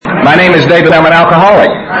My name is David. I'm an alcoholic.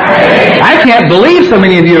 I can't believe so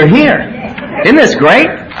many of you are here. Isn't this great?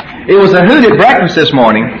 It was a hoot at breakfast this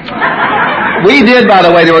morning. We did, by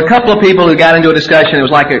the way, there were a couple of people who got into a discussion. It was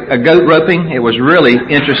like a goat roping. It was really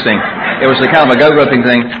interesting. It was a kind of a goat roping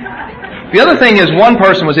thing. The other thing is one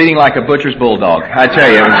person was eating like a butcher's bulldog. I tell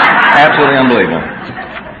you, it was absolutely unbelievable.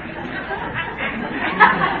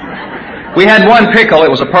 We had one pickle. It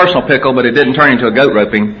was a personal pickle, but it didn't turn into a goat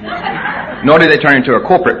roping. Nor did it turn into a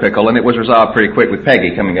corporate pickle, and it was resolved pretty quick with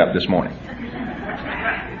Peggy coming up this morning.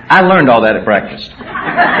 I learned all that at breakfast.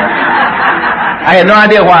 I had no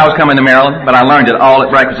idea why I was coming to Maryland, but I learned it all at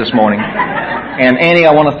breakfast this morning. And Annie,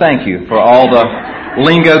 I want to thank you for all the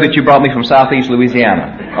lingo that you brought me from southeast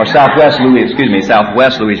Louisiana, or southwest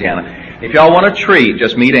Louisiana. If y'all want a treat,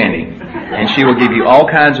 just meet Annie, and she will give you all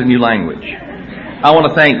kinds of new language. I want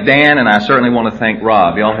to thank Dan, and I certainly want to thank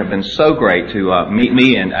Rob. Y'all have been so great to meet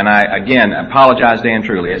me, and I, again, apologize, Dan,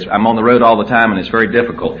 truly. I'm on the road all the time, and it's very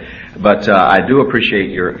difficult. But I do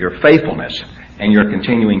appreciate your faithfulness and your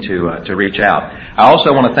continuing to reach out. I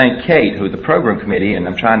also want to thank Kate, who is the program committee, and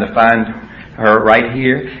I'm trying to find her right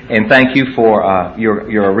here, and thank you for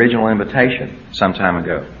your original invitation some time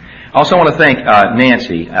ago. I also want to thank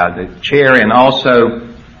Nancy, the chair, and also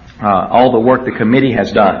all the work the committee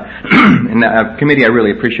has done. And the committee, I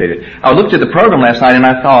really appreciate it. I looked at the program last night and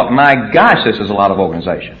I thought, my gosh, this is a lot of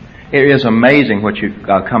organization. It is amazing what you've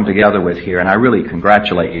come together with here, and I really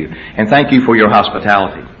congratulate you. And thank you for your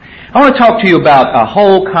hospitality. I want to talk to you about a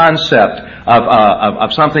whole concept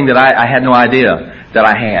of something that I had no idea that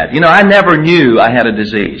I had. You know, I never knew I had a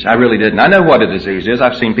disease. I really didn't. I know what a disease is.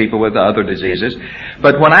 I've seen people with other diseases.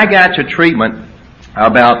 But when I got to treatment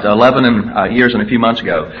about 11 years and a few months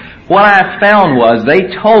ago, what I found was they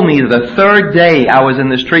told me the third day I was in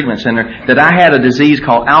this treatment center that I had a disease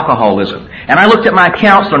called alcoholism. And I looked at my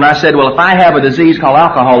counselor and I said, well, if I have a disease called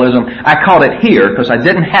alcoholism, I caught it here because I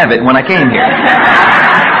didn't have it when I came here.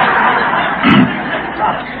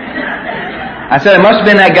 I said, it must have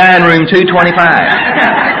been that guy in room 225.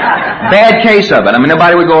 Bad case of it. I mean,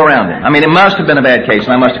 nobody would go around it. I mean, it must have been a bad case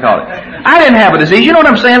and I must have caught it. I didn't have a disease. You know what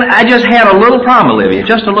I'm saying? I just had a little problem, Olivia.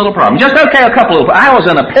 Just a little problem. Just, okay, a couple of... I was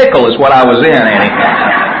in a pickle is what I was in, Annie.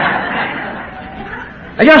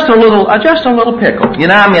 Just a little pickle. You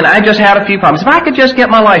know, I mean, I just had a few problems. If I could just get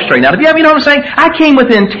my life straightened out. You know what I'm saying? I came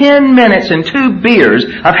within 10 minutes and 2 beers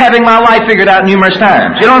of having my life figured out numerous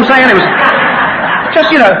times. You know what I'm saying? It was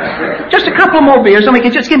just, you know, just a couple more beers. I mean,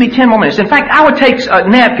 just give me 10 more minutes. In fact, I would take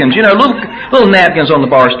napkins, you know, little napkins on the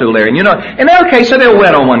bar stool there. And, you know, and okay, so they're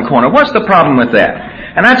wet on one corner. What's the problem with that?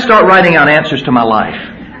 And I'd start writing out answers to my life.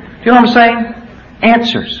 Do you know what I'm saying?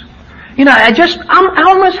 Answers. You know, I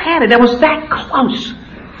almost had it. I was that close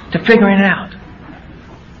to figuring it out.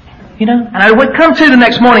 You know? And I would come to the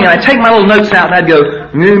next morning and I'd take my little notes out and I'd go,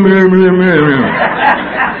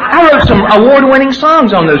 I wrote some award-winning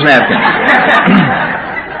songs on those napkins.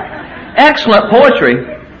 Excellent poetry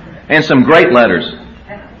and some great letters.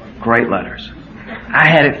 Great letters. I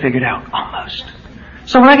had it figured out, almost.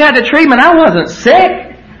 So when I got to treatment, I wasn't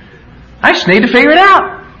sick. I just needed to figure it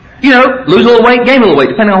out. You know, lose a little weight, gain a little weight,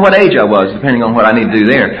 depending on what age I was, depending on what I need to do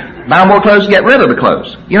there. Buy more clothes, get rid of the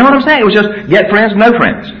clothes. You know what I'm saying? It was just get friends, no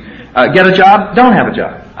friends. Get a job, don't have a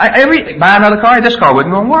job. Buy another car, this car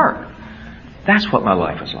wasn't going to work. That's what my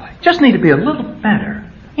life was like. Just need to be a little better.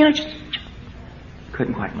 You know, just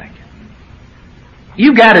couldn't quite make it.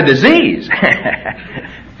 You got a disease.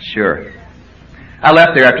 Sure. I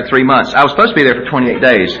left there after 3 months. I was supposed to be there for 28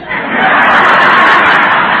 days.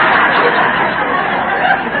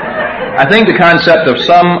 I think the concept of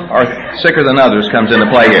some are sicker than others comes into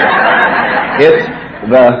play here. It's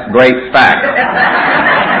the great fact.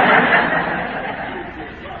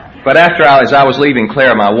 But as I was leaving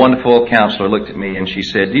Claire, my wonderful counselor looked at me and she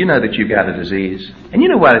said, do you know that you've got a disease? And you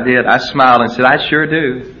know what I did? I smiled and said, I sure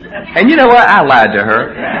do. And you know what? I lied to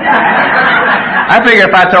her. I figured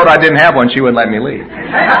if I told her I didn't have one, she wouldn't let me leave.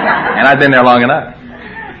 And I'd been there long enough.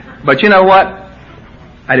 But you know what?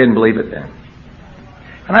 I didn't believe it then.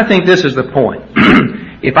 And I think this is the point.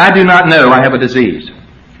 If I do not know I have a disease,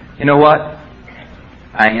 you know what?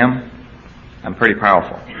 I'm pretty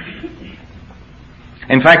powerful.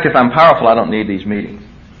 In fact, if I'm powerful, I don't need these meetings.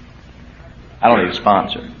 I don't need a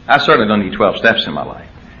sponsor. I certainly don't need 12 steps in my life.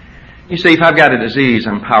 You see, if I've got a disease,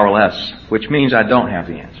 I'm powerless, which means I don't have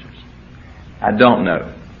the answers. I don't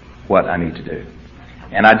know what I need to do.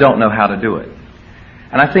 And I don't know how to do it.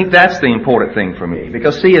 And I think that's the important thing for me.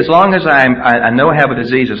 Because, see, as long as I know I have a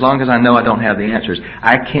disease, as long as I know I don't have the answers,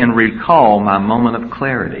 I can recall my moment of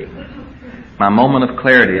clarity. My moment of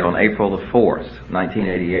clarity on April the 4th,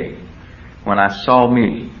 1988, when I saw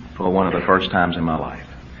me for one of the first times in my life.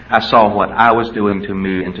 I saw what I was doing to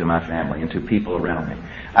me and to my family and to people around me.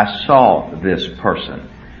 I saw this person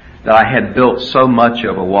that I had built so much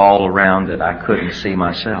of a wall around that I couldn't see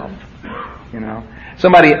myself. You know?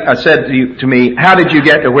 Somebody said to me, how did you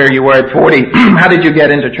get to where you were at 40? How did you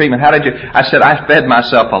get into treatment? I said, I fed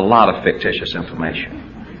myself a lot of fictitious information.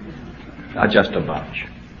 Just a bunch.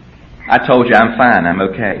 I told you I'm fine, I'm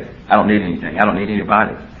okay. I don't need anything. I don't need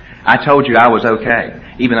anybody. I told you I was okay,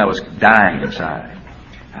 even though I was dying inside.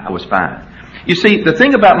 I was fine. You see, the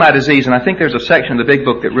thing about my disease, and I think there's a section of the big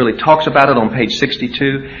book that really talks about it on page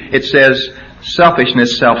 62, it says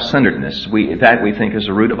selfishness, self-centeredness. That we think is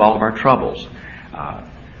the root of all of our troubles.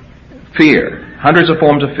 Fear, hundreds of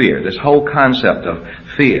forms of fear. This whole concept of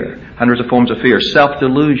fear, hundreds of forms of fear.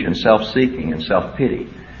 Self-delusion, self-seeking, and self-pity.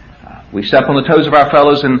 We step on the toes of our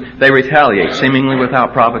fellows and they retaliate, seemingly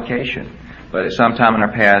without provocation. But at some time in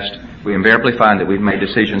our past, we invariably find that we've made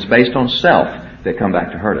decisions based on self that come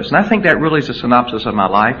back to hurt us. And I think that really is a synopsis of my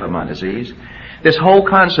life, of my disease. This whole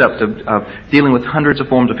concept of dealing with hundreds of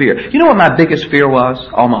forms of fear. You know what my biggest fear was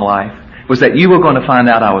all my life? Was that you were going to find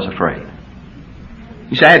out I was afraid.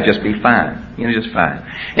 You say, I'd just be fine. You know, just fine.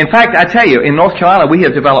 In fact, I tell you, in North Carolina, we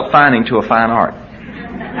have developed fining to a fine art.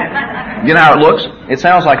 You know how it looks? It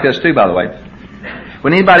sounds like this too, by the way.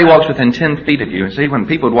 When anybody walks within 10 feet of you, and see, when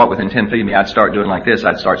people would walk within 10 feet of me, I'd start doing like this.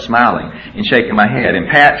 I'd start smiling and shaking my head. And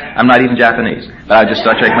Pat, I'm not even Japanese, but I'd just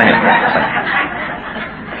start shaking my head.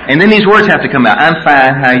 And then these words have to come out. I'm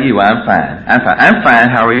fine. How are you? I'm fine. I'm fine. I'm fine.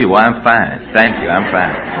 How are you? Well, I'm fine. Thank you. I'm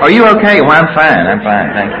fine. Are you okay? Well, I'm fine. I'm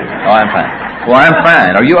fine. Thank you. Oh, I'm fine. Well, I'm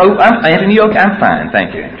fine. Are you? Anthony, you okay? I'm fine.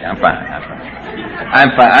 Thank you. I'm fine. I'm fine. I'm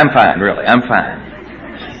fine. I'm fine. Really, I'm fine.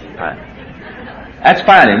 Fine. That's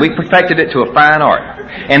fining. We perfected it to a fine art.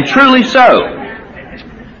 And truly so.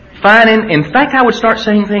 Fining, in fact, I would start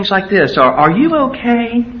saying things like this. Are you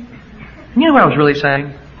okay? You know what I was really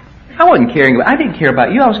saying? I wasn't caring. I didn't care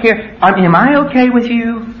about you. I was caring. Am I okay with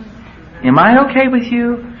you? Am I okay with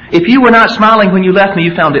you? If you were not smiling when you left me,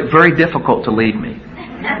 you found it very difficult to leave me.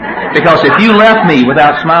 Because if you left me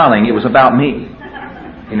without smiling, it was about me.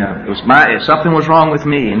 You know, something was wrong with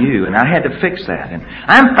me and you, and I had to fix that. And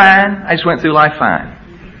I'm fine. I just went through life fine.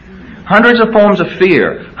 Hundreds of forms of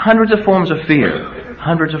fear. Hundreds of forms of fear.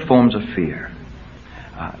 Hundreds of forms of fear.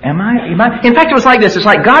 Am I? In fact, it was like this. It's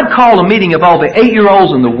like God called a meeting of all the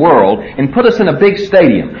 8-year-olds in the world and put us in a big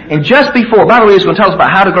stadium. And just before, by the way, He's going to tell us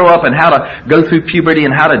about how to grow up and how to go through puberty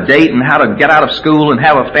and how to date and how to get out of school and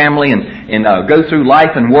have a family and go through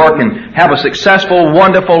life and work and have a successful,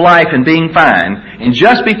 wonderful life and being fine. And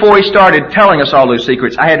just before He started telling us all those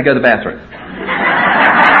secrets, I had to go to the bathroom.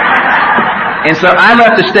 And so I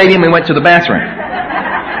left the stadium and went to the bathroom.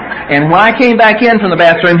 And when I came back in from the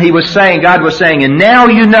bathroom, God was saying, and now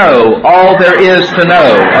you know all there is to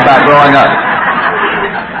know about growing up.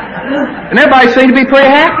 And everybody seemed to be pretty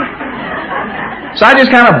happy. So I just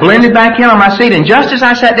kind of blended back in on my seat, and just as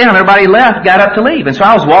I sat down, everybody left, got up to leave. And so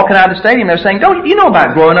I was walking out of the stadium, they were saying, you know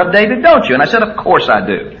about growing up, David, don't you? And I said, of course I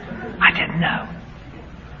do. I didn't know.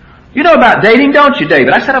 You know about dating, don't you,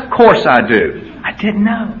 David? I said, of course I do. I didn't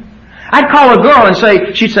know. I'd call a girl and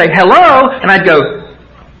she'd say, hello, and I'd go,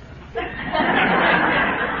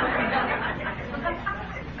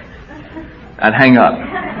 I'd hang up.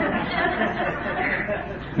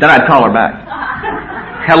 Then I'd call her back.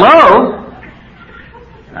 Hello?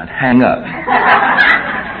 I'd hang up.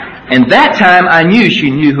 And that time I knew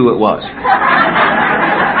she knew who it was.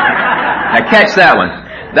 Now catch that one.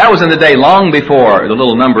 That was in the day long before the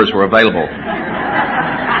little numbers were available.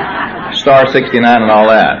 Star 69 and all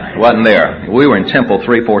that. It wasn't there. We were in Temple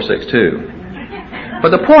 3462.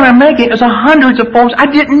 But the point I'm making is hundreds of forms I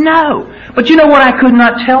didn't know. But you know what I could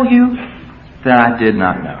not tell you? That I did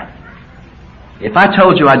not know. If I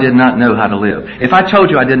told you I did not know how to live, if I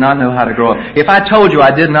told you I did not know how to grow up, if I told you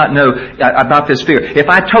I did not know about this fear, if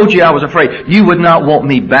I told you I was afraid, you would not want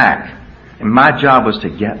me back. And my job was to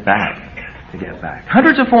get back. To get back.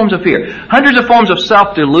 Hundreds of forms of fear. Hundreds of forms of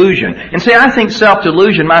self-delusion. And see, I think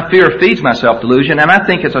self-delusion, my fear feeds my self-delusion, and I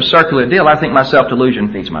think it's a circular deal. I think my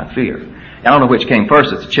self-delusion feeds my fear. I don't know which came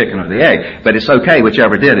first, it's the chicken or the egg, but it's okay,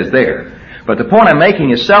 whichever did is there. But the point I'm making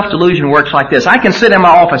is self-delusion works like this. I can sit in my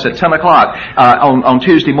office at 10 o'clock on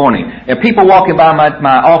Tuesday morning, and people walking by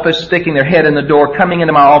my office, sticking their head in the door, coming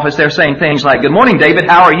into my office, they're saying things like, good morning, David,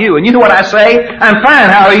 how are you? And you know what I say? I'm fine,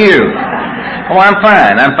 how are you? Oh, I'm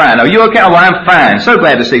fine, I'm fine. Are you okay? Oh, I'm fine. So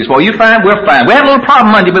glad to see you. Well, you fine? We're fine. We had a little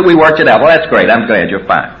problem Monday, but we worked it out. Well, that's great. I'm glad you're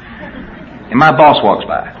fine. And my boss walks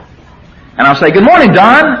by. And I'll say, good morning,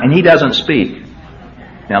 Don. And he doesn't speak.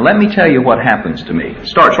 Now, let me tell you what happens to me. It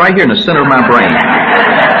starts right here in the center of my brain.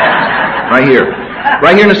 Right here.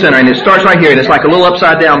 Right here in the center, and it starts right here, and it's like a little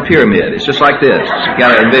upside-down pyramid. It's just like this. You've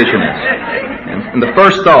got to envision it. And the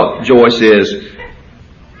first thought, Joyce, is,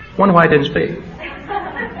 wonder why he didn't speak.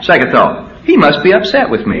 Second thought, he must be upset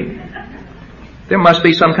with me. There must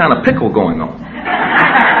be some kind of pickle going on.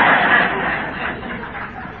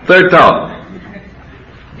 Third thought,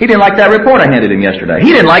 he didn't like that report I handed him yesterday.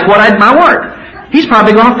 He didn't like my work. He's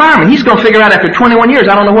probably going to fire me. He's going to figure out after 21 years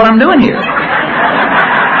I don't know what I'm doing here.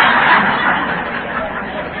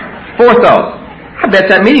 Fourth thought, I bet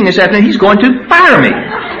that meeting this afternoon he's going to fire me.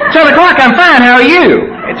 10 o'clock, I'm fine. How are you?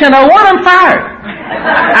 At 10:01, I'm fired.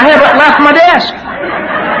 I haven't left my desk.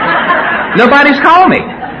 Nobody's called me.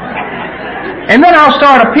 And then I'll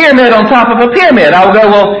start a pyramid on top of a pyramid. I'll go,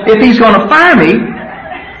 well, if he's going to fire me,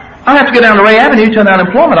 I'll have to go down to Ray Avenue to an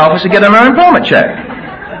unemployment office and get an unemployment check.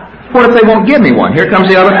 What if they won't give me one? Here comes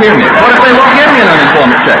the other pyramid. What if they won't give me an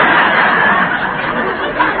unemployment check?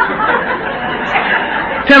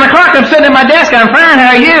 10 o'clock, I'm sitting at my desk. I'm fine.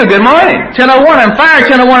 How are you? Good morning. 10:01, I'm fired.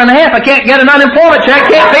 10:01 and a half. I can't get an unemployment check.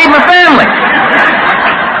 Can't feed my family.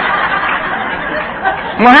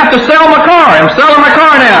 I'm going to have to sell my car. I'm selling my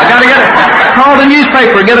car now. Got to call the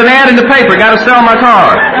newspaper, get an ad in the paper. Got to sell my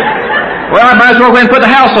car. Well, I might as well go ahead and put the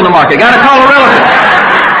house on the market. Got to call a relative.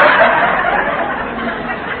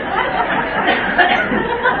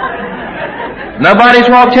 Nobody's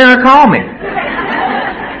walked in or called me.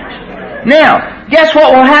 Now, guess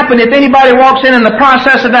what will happen if anybody walks in the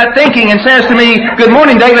process of that thinking and says to me, good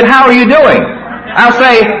morning, David, how are you doing? I'll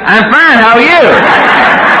say, I'm fine, how are you?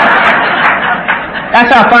 That's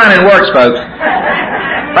how fining works, folks.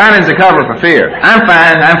 Fining's a cover for fear. I'm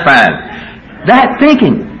fine, I'm fine. That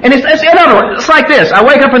thinking. And it's in other words, it's like this. I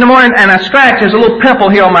wake up in the morning and I scratch, there's a little pimple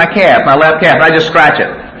here on my calf, my left calf, and I just scratch it.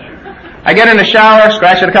 I get in the shower,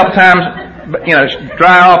 scratch it a couple times,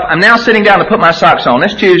 dry off. I'm now sitting down to put my socks on.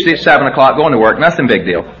 It's Tuesday at 7 o'clock, going to work, nothing big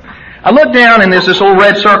deal. I look down and there's this little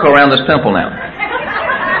red circle around this pimple now.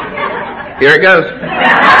 Here it goes.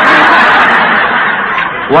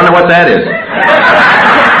 Wonder what that is.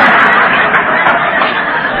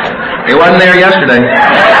 It wasn't there yesterday.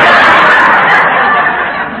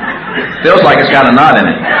 Feels like it's got a knot in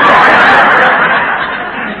it.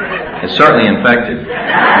 It's certainly infected.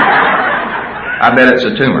 I bet it's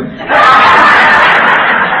a tumor.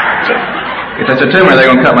 If it's a tumor, they're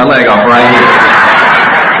going to cut my leg off right here.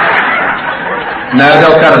 No,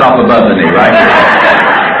 they'll cut it off above the knee, right here.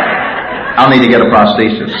 I'll need to get a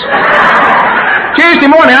prosthesis. Tuesday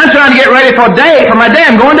morning, I'm trying to get ready for my day.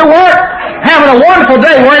 I'm going to work. Having a wonderful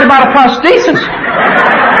day, worried about a prosthesis.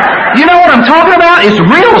 You know what I'm talking about? It's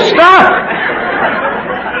real stuff.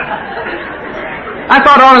 I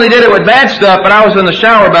thought I only did it with bad stuff, but I was in the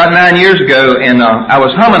shower about 9 years ago, and I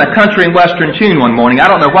was humming a country and western tune one morning. I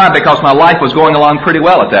don't know why, because my life was going along pretty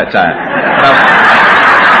well at that time.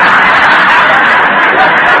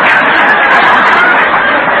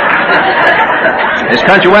 This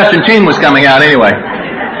country western tune was coming out anyway.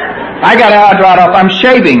 I got out, I dried off, I'm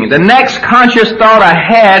shaving. The next conscious thought I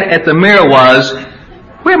had at the mirror was,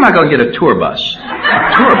 where am I going to get a tour bus?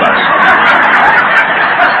 A tour bus.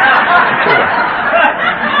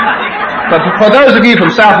 But for those of you from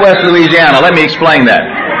southwest Louisiana, let me explain that.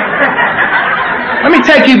 Let me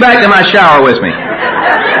take you back to my shower with me.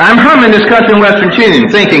 I'm humming this country and western tune,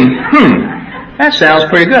 thinking, that sounds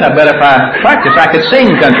pretty good. I bet if I practice, I could sing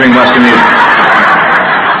country and western music.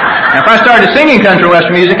 Now, if I started singing country and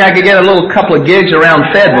western music, I could get a little couple of gigs around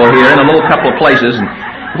Fayetteville here in a little couple of places. And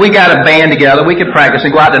if we got a band together, we could practice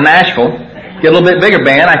and go out to Nashville, get a little bit bigger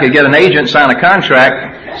band. I could get an agent, sign a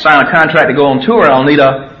contract to go on tour. I'll need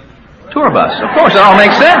a tour bus. Of course, it all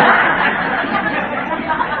makes sense.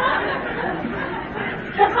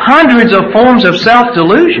 Hundreds of forms of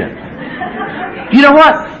self-delusion. You know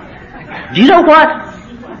what?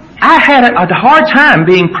 I had a hard time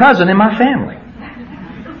being present in my family.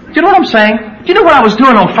 Do you know what I'm saying? Do you know what I was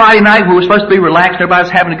doing on Friday night? We were supposed to be relaxed. Everybody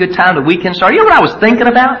was having a good time. The weekend started. You know what I was thinking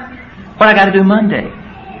about? What I got to do Monday.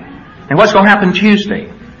 And what's going to happen Tuesday.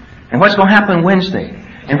 And what's going to happen Wednesday.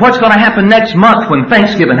 And what's going to happen next month when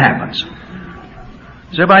Thanksgiving happens.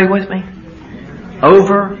 Is everybody with me?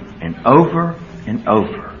 Over and over and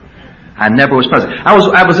over. I never was present. I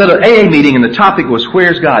was at an AA meeting and the topic was,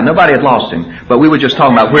 where's God? Nobody had lost him, but we were just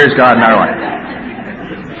talking about where's God in our life.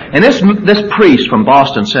 And this priest from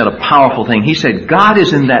Boston said a powerful thing. He said, God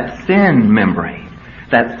is in that thin membrane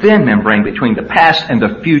between the past and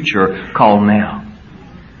the future called now.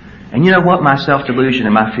 And you know what my self-delusion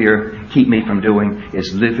and my fear keep me from doing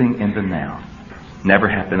is living in the now. Never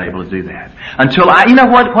have been able to do that. Until you know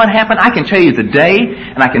what happened? I can tell you the day,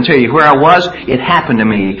 and I can tell you where I was. It happened to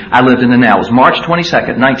me. I lived in the now. It was March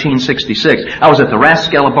 22nd, 1966. I was at the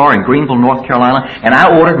Rathskeller Bar in Greenville, North Carolina, and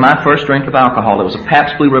I ordered my first drink of alcohol. It was a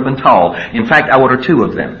Pabst Blue Ribbon Tall. In fact, I ordered 2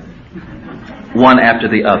 of them, one after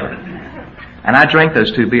the other. And I drank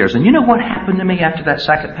those 2 beers. And you know what happened to me after that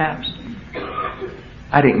second Pabst?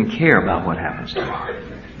 I didn't care about what happens to me.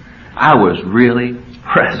 I was really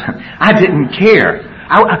present. I didn't care.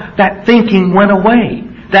 That thinking went away.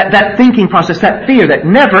 That thinking process, that fear, that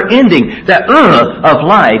never ending, that of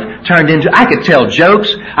life turned into, I could tell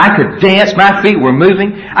jokes, I could dance, my feet were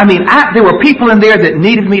moving. I mean, there were people in there that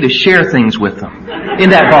needed me to share things with them in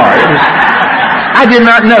that bar. I did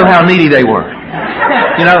not know how needy they were.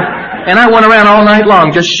 You know, and I went around all night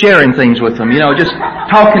long just sharing things with them, you know, just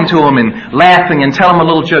talking to them and laughing and telling them a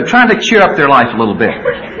little joke, trying to cheer up their life a little bit.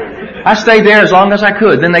 I stayed there as long as I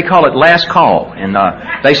could. Then they call it last call, and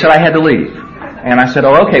they said I had to leave. And I said,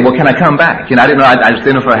 "Oh, okay. Well, can I come back?" You know, I didn't know. I just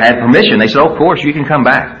didn't know if I had permission. They said, "Oh, of course, you can come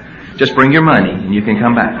back. Just bring your money, and you can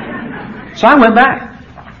come back." So I went back,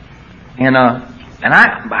 and I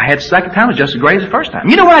had the second time. It was just as great as the first time.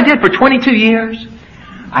 You know what I did for 22 years?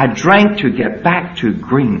 I drank to get back to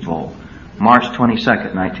Greenville, March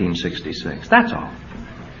 22nd, 1966. That's all.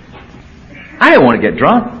 I didn't want to get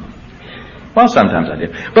drunk. Well, sometimes I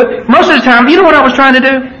did. But most of the time, you know what I was trying to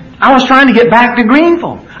do? I was trying to get back to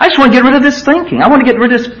Greenville. I just want to get rid of this thinking. I want to get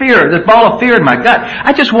rid of this fear, this ball of fear in my gut.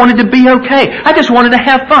 I just wanted to be okay. I just wanted to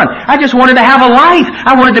have fun. I just wanted to have a life.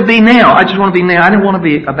 I wanted to be now. I just want to be now. I didn't want to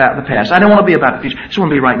be about the past. I didn't want to be about the future. I just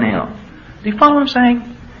want to be right now. Do you follow what I'm saying?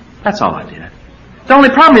 That's all I did. The only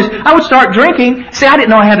problem is, I would start drinking. See, I didn't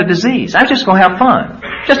know I had a disease. I was just going to have fun.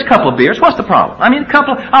 Just a couple of beers. What's the problem? I mean,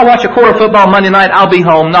 I'll watch a quarter football Monday night. I'll be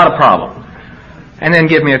home. Not a problem. And then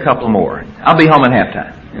give me a couple more. I'll be home at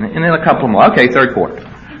halftime. And then a couple more. Okay, third quarter.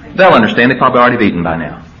 They'll understand. They probably already have eaten by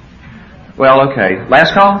now. Well, okay.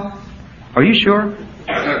 Last call? Are you sure?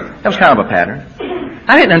 That was kind of a pattern.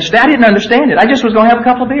 I didn't understand it. I just was going to have a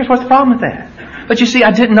couple of beers. What's the problem with that? But you see,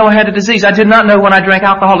 I didn't know I had a disease. I did not know when I drank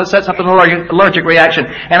alcohol it sets up an allergic reaction,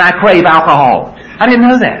 and I crave alcohol. I didn't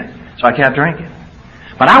know that. So I kept drinking.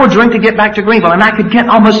 But I would drink to get back to Greenville, and I could get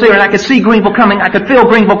almost there, and I could see Greenville coming. I could feel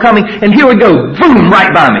Greenville coming, and here we go, boom,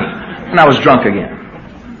 right by me. And I was drunk again.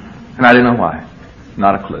 And I didn't know why.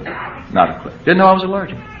 Not a clue. Not a clue. Didn't know I was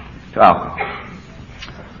allergic to alcohol.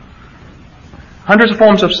 Hundreds of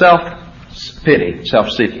forms of self-pity,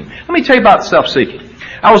 self-seeking. Let me tell you about self-seeking.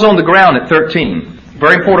 I was on the ground at 13.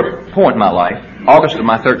 Very important point in my life. August of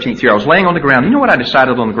my 13th year. I was laying on the ground. You know what I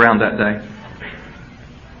decided on the ground that day?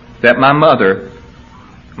 That my mother,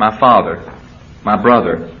 my father, my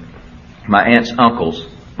brother, my aunts, uncles,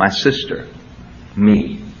 my sister,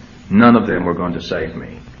 me, none of them were going to save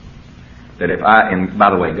me. That if and by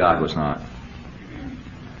the way, God was not.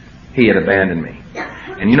 He had abandoned me.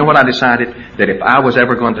 And you know what I decided? That if I was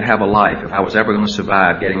ever going to have a life, if I was ever going to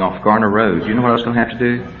survive getting off Garner Road, you know what I was going to have to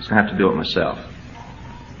do? I was going to have to do it myself.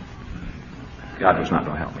 God was not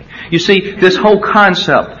going to help me. You see, this whole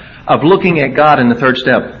concept of looking at God in the third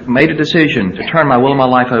step, made a decision to turn my will and my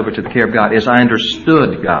life over to the care of God, is I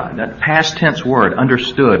understood God. That past tense word,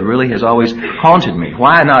 understood, really has always haunted me.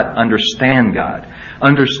 Why not understand God?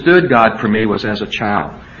 Understood God for me was as a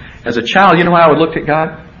child. As a child, you know how I would look at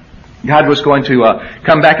God? God was going to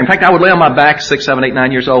come back. In fact, I would lay on my back, 6, 7, 8,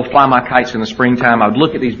 9 years old, fly my kites in the springtime. I would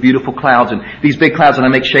look at these beautiful clouds and these big clouds, and I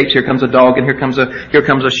make shapes. Here comes a dog, and here comes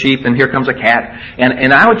a sheep, and here comes a cat.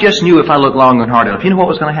 And I just knew if I looked long and hard enough, you know what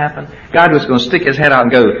was going to happen? God was going to stick his head out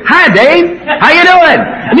and go, "Hi, Dave. How you doing?"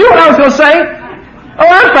 And you know what I was going to say? "Oh,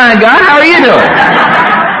 I'm fine, God. How are you doing?"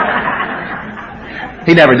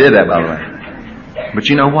 He never did that, by the way. But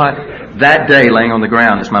you know what? That day, laying on the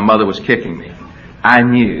ground, as my mother was kicking me, I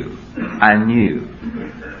knew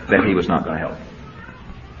that he was not going to help me.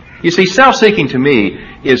 You see, self-seeking to me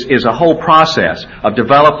is a whole process of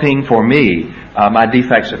developing for me my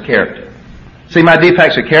defects of character. See, my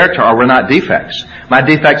defects of character were not defects. My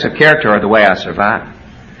defects of character are the way I survive.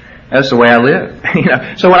 That's the way I live. You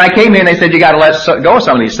know. So when I came in, they said, "You got to let go of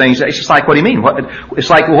some of these things." It's just like, what do you mean? It's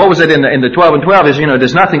like, what was it in the 12 and 12? Is, you know,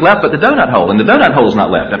 there's nothing left but the donut hole, and the donut hole's not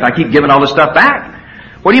left. If I keep giving all this stuff back,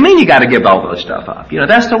 what do you mean you got to give all this stuff up? You know,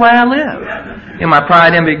 that's the way I live. In my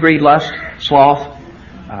pride, envy, greed, lust, sloth,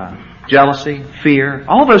 jealousy, fear,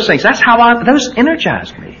 all those things. That's how those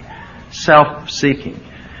energize me. Self-seeking.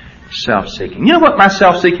 Self-seeking. You know what my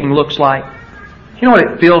self-seeking looks like? You know what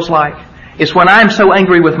it feels like? It's when I'm so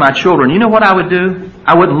angry with my children. You know what I would do?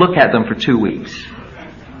 I wouldn't look at them for 2 weeks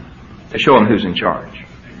to show them who's in charge.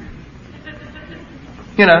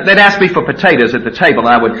 You know, they'd ask me for potatoes at the table, and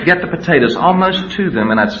I would get the potatoes almost to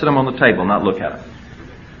them, and I'd sit them on the table and not look at them.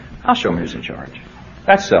 I'll show them who's in charge.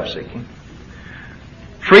 That's self-seeking.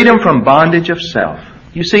 Freedom from bondage of self.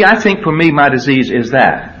 You see, I think for me, my disease is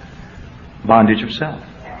that. Bondage of self.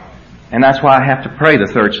 And that's why I have to pray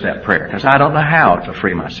the third step prayer, because I don't know how to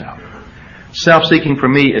free myself. Self-seeking for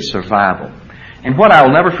me is survival. And what I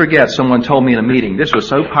will never forget, someone told me in a meeting, this was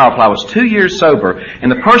so powerful, I was 2 years sober,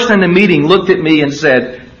 and the person in the meeting looked at me and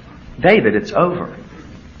said, David, it's over.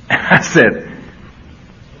 And I said,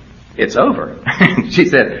 it's over? She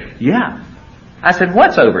said, yeah. I said,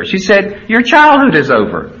 what's over? She said, your childhood is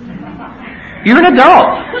over. You're an adult.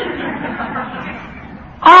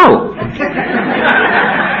 Oh.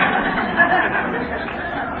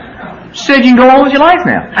 She said, you can go on with your life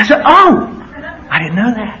now. I said, oh. I didn't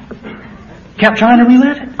know that. Kept trying to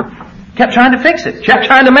relive it. Kept trying to fix it. Kept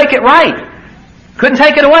trying to make it right. Couldn't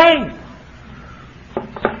take it away.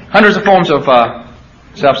 Hundreds of forms of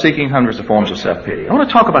self-seeking, hundreds of forms of self-pity. I want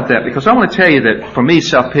to talk about that because I want to tell you that for me,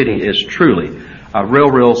 self-pity is truly a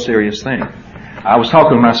real serious thing. I was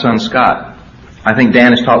talking with my son Scott. I think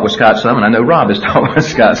Dan has talked with Scott some, and I know Rob has talked with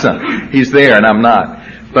Scott some. He's there and I'm not.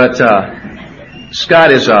 But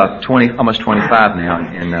Scott is almost 25 now,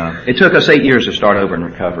 and it took us 8 years to start over in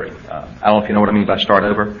recovery. I don't know if you know what I mean by start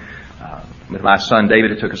over. With my son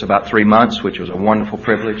David, it took us about 3 months, which was a wonderful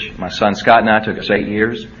privilege. My son Scott and I took us 8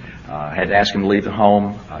 years. Had to ask him to leave the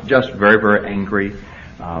home. Just very angry.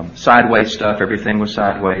 Sideways stuff. Everything was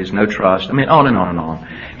sideways. No trust. I mean, on and on and on.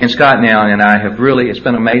 And Scott now and I have really, it's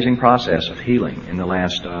been an amazing process of healing in the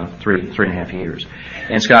last three and a half years.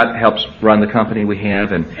 And Scott helps run the company we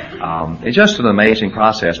have, and it's just an amazing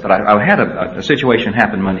process. But I had a situation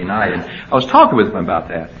happen Monday night, and I was talking with him about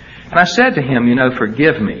that. And I said to him, you know,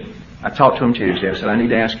 forgive me. I talked to him Tuesday. I said, I need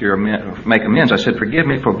to ask you to make amends. I said, forgive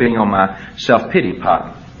me for being on my self-pity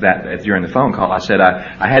pot that during the phone call. I said,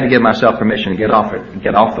 I had to give myself permission to get off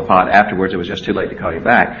the pot afterwards. It was just too late to call you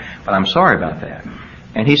back. But I'm sorry about that.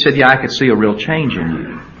 And he said, yeah, I could see a real change in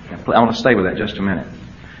you. I want to stay with that just a minute.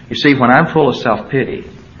 You see, when I'm full of self-pity,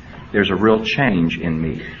 there's a real change in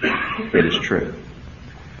me. It is true.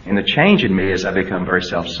 And the change in me is I become very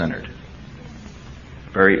self-centered.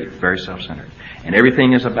 Very self-centered. And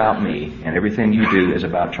everything is about me, and everything you do is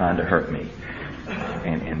about trying to hurt me.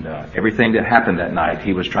 And everything that happened that night,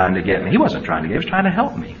 he was trying to get me. He wasn't trying to get me, he was trying to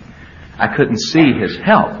help me. I couldn't see his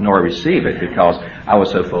help nor receive it because I was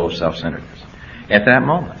so full of self-centeredness. At that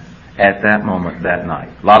moment, that night.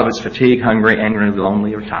 A lot of it's fatigue, hungry, angry,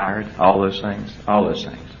 lonely, or tired. All those things.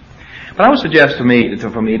 But I would suggest for me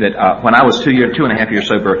that when I was 2.5 years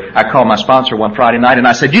sober, I called my sponsor one Friday night and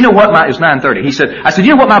I said, you know what, it was 9:30. I said,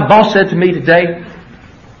 you know what my boss said to me today?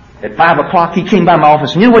 At 5 o'clock, he came by my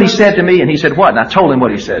office and you know what he said to me? And he said, what? And I told him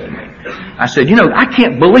what he said to me. I said, you know, I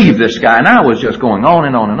can't believe this guy. And I was just going on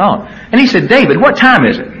and on and on. And he said, David, what time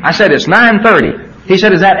is it? I said, it's 9:30. He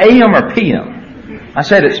said, is that AM or PM? I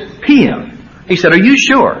said, it's PM. He said, are you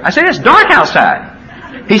sure? I said, it's dark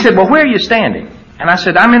outside. He said, well, where are you standing? And I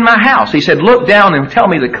said, I'm in my house. He said, look down and tell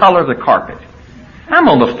me the color of the carpet. I'm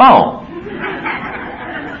on the phone.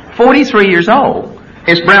 43 years old.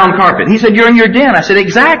 It's brown carpet. He said, you're in your den. I said,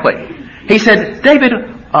 exactly. He said, David,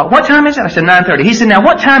 what time is it? I said, 9:30. He said, now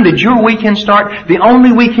what time did your weekend start? The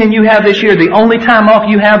only weekend you have this year, the only time off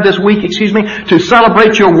you have this week, to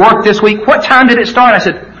celebrate your work this week. What time did it start? I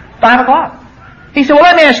said, 5 o'clock. He said, well,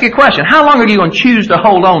 let me ask you a question. How long are you going to choose to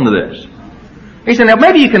hold on to this? He said, now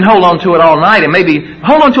maybe you can hold on to it all night and maybe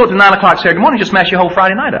hold on to it to 9 o'clock Saturday morning and just mess your whole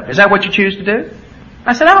Friday night up. Is that what you choose to do?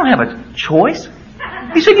 I said, I don't have a choice.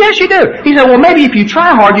 He said, yes, you do. He said, well, maybe if you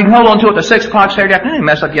try hard, you can hold on to it to 6 o'clock Saturday afternoon and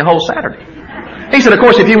mess up your whole Saturday. He said, of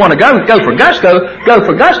course, if you want to go for gusto,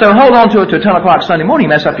 hold on to it to 10 o'clock Sunday morning,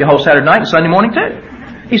 mess up your whole Saturday night and Sunday morning too.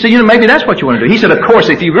 He said, you know, maybe that's what you want to do. He said, of course,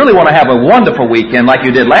 if you really want to have a wonderful weekend like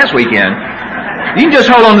you did last weekend, you can just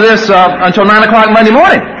hold on to this until 9 o'clock Monday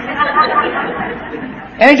morning.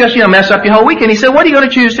 And he just, mess up your whole weekend. He said, what are you going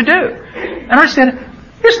to choose to do? And I said,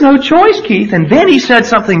 there's no choice, Keith. And then he said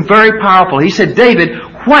something very powerful. He said, David,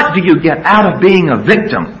 what do you get out of being a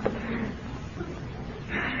victim?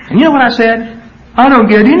 And you know what I said? I don't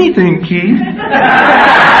get anything, Keith.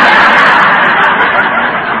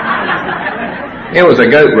 It was a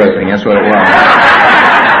goat roping, that's what it was.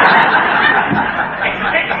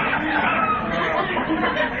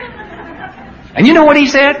 And you know what he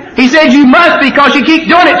said? He said, you must because you keep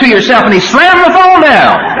doing it to yourself. And he slammed the phone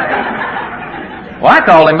down. Well, I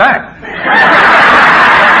called him back.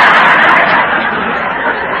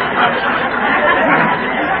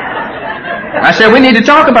 I said, we need to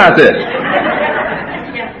talk about this.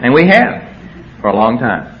 And we have for a long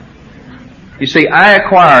time. You see, I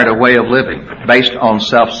acquired a way of living based on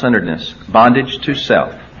self-centeredness, bondage to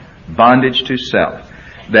self,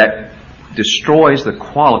 that destroys the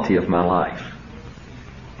quality of my life,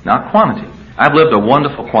 not quantity. I've lived a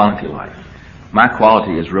wonderful quantity life. My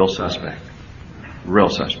quality is real suspect,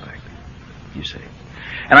 you see.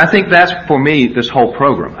 And I think that's, for me, this whole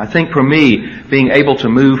program. I think for me, being able to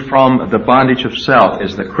move from the bondage of self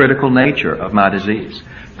is the critical nature of my disease.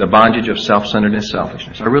 The bondage of self-centeredness,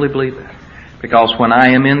 selfishness. I really believe that. Because when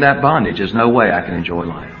I am in that bondage, there's no way I can enjoy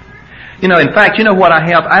life. You know, in fact, you know what I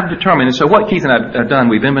have? I've determined, and so what Keith and I have done,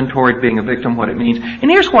 we've inventoried being a victim, what it means.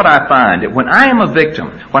 And here's what I find, that when I am a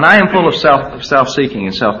victim, when I am full of self-seeking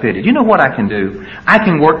and self-pity, you know what I can do? I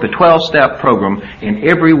can work the 12-step program in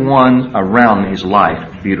everyone around me's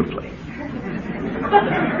life beautifully.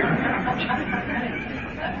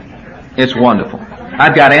 It's wonderful.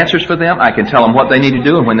 I've got answers for them. I can tell them what they need to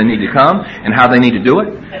do and when they need to come and how they need to do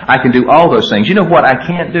it. I can do all those things. You know what I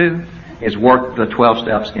can't do? Is work the 12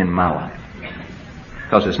 steps in my life.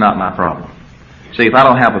 Because it's not my problem. See, if I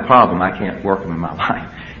don't have a problem, I can't work them in my life.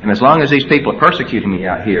 And as long as these people are persecuting me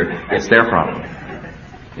out here, it's their problem.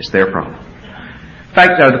 It's their problem. In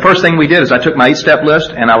fact, the first thing we did is I took my 8-step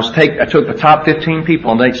list and I took the top 15 people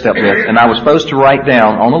on the 8-step list, and I was supposed to write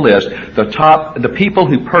down on the list the people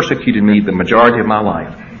who persecuted me the majority of my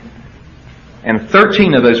life. And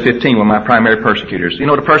 13 of those 15 were my primary persecutors. You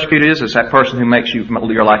know what a persecutor is? It's that person who makes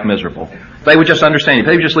your life miserable. If they would just understand you, if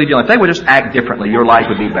they would just leave you alone, if they would just act differently, your life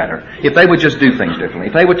would be better. If they would just do things differently,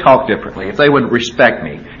 if they would talk differently, if they would respect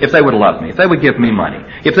me, if they would love me, if they would give me money,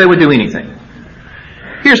 if they would do anything.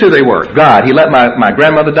 Here's who they were. God, He let my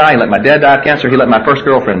grandmother die, He let my dad die of cancer, He let my first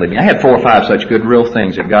girlfriend leave me. I had 4 or 5 such good real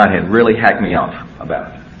things that God had really hacked me off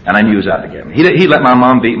about. And I knew He was out to get me. He let my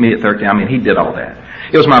mom beat me at 13. I mean, He did all that.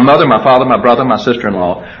 It was my mother, my father, my brother, my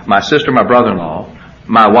sister-in-law, my sister, my brother-in-law,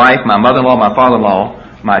 my wife, my mother-in-law, my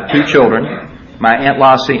father-in-law, my 2 children, my Aunt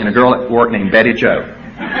Lossie, and a girl at work named Betty Jo.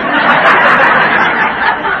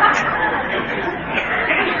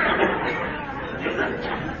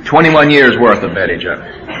 21 years worth of Betty Jo.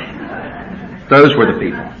 Those were the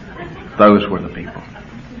people. Those were the people.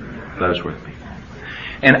 Those were the people.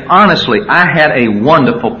 And honestly, I had a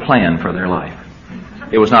wonderful plan for their life.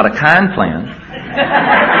 It was not a kind plan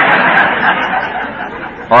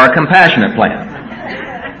or a compassionate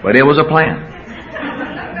plan, but it was a plan.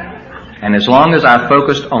 And as long as I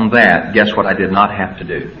focused on that, guess what I did not have to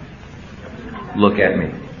do? Look at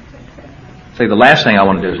me. See, the last thing I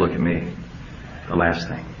want to do is look at me. The last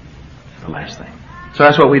thing. The last thing. So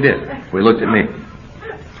that's what we did. We looked at me.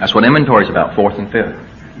 That's what inventory is about, 4th and 5th.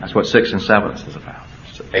 That's what 6th and 7th is about.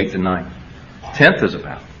 8th and 9th. 10th is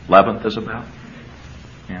about. 11th is about.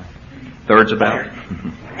 Yeah. 3rd's about.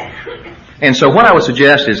 And so what I would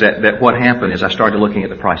suggest is that what happened is I started looking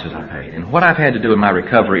at the prices I paid. And what I've had to do in my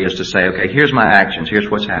recovery is to say, okay, here's my actions, here's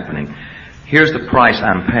what's happening, here's the price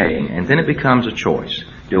I'm paying, and then it becomes a choice.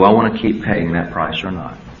 Do I want to keep paying that price or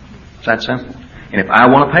not? It's that simple. And if I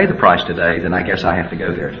want to pay the price today, then I guess I have to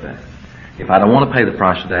go there today. If I don't want to pay the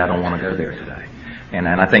price today, I don't want to go there today. And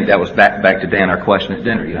I think that was back to Dan, our question at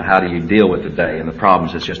dinner. You know, how do you deal with the day and the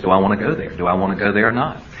problems? It's just, do I want to go there? Do I want to go there or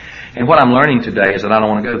not? And what I'm learning today is that I don't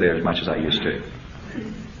want to go there as much as I used to.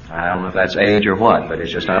 I don't know if that's age or what, but it's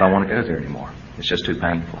just I don't want to go there anymore. It's just too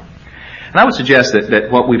painful. And I would suggest that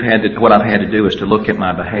what I've had to do is to look at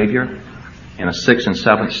my behavior in a 6th and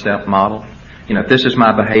 7th step model. You know, if this is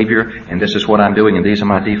my behavior and this is what I'm doing and these are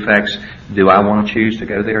my defects, do I want to choose to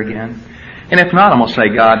go there again? And if not, I'm going to say,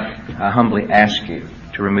 God, I humbly ask you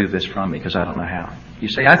to remove this from me because I don't know how. You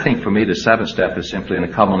see, I think for me the 7th step is simply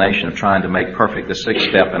an culmination of trying to make perfect the 6th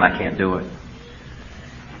step, and I can't do it.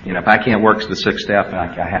 You know, if I can't work the 6th step,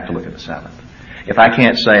 I have to look at the 7th. If I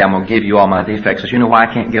can't say I'm going to give you all my defects, you know why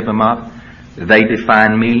I can't give them up? They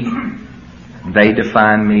define me. They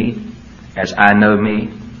define me as I know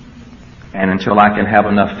me. And until I can have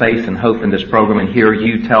enough faith and hope in this program and hear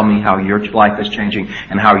you tell me how your life is changing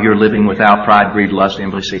and how you're living without pride, greed, lust,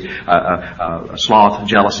 envy, sloth,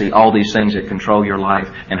 jealousy, all these things that control your life,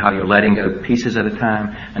 and how you're letting go pieces at a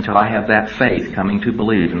time, until I have that faith coming to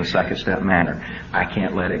believe in the 2nd step manner, I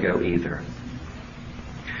can't let it go either.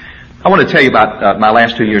 I want to tell you about my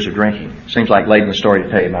last 2 years of drinking. Seems like late in the story to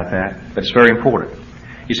tell you about that, but it's very important.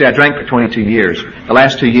 You see, I drank for 22 years. The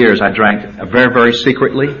last 2 years I drank very, very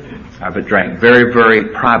secretly. I drank very, very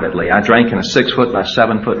privately. I drank in a 6-foot by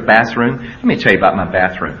 7-foot bathroom. Let me tell you about my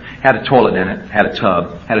bathroom. Had a toilet in it, had a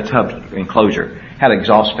tub enclosure, had an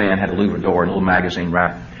exhaust fan, had a louver door, and a little magazine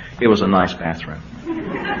rack. It was a nice bathroom.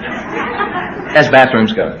 As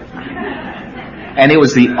bathrooms go. And it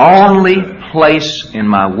was the only place in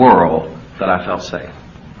my world that I felt safe.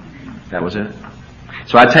 That was it.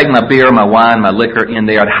 So I'd take my beer, my wine, my liquor in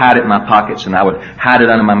there. I'd hide it in my pockets, and I would hide it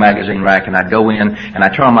under my magazine rack, and I'd go in, and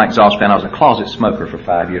I'd turn on my exhaust fan. I was a closet smoker for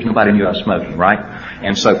 5 years. Nobody knew I was smoking, right?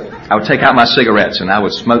 And so I would take out my cigarettes, and I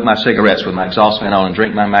would smoke my cigarettes with my exhaust fan on and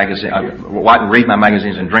drink my magazine, read my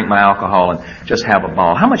magazines and drink my alcohol and just have a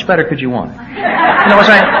ball. How much better could you want? You know what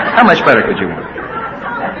I'm saying? How much better could you want?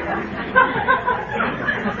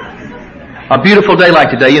 A beautiful day like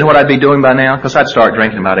today, you know what I'd be doing by now? Because I'd start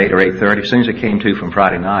drinking about 8 or 8:30. As soon as I came to from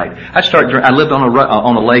Friday night, I lived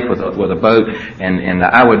on a lake with a boat, and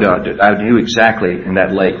I knew exactly in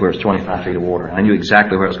that lake where it was 25 feet of water. I knew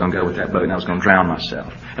exactly where I was going to go with that boat, and I was going to drown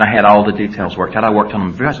myself. And I had all the details worked out. I worked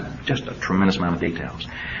on them, just a tremendous amount of details.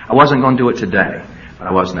 I wasn't going to do it today, but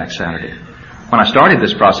I was next Saturday. When I started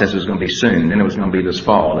this process, it was going to be soon. Then it was going to be this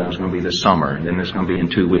fall. Then it was going to be this summer. And then it was going to be in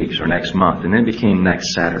 2 weeks or next month. And then it became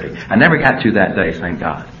next Saturday. I never got to that day, thank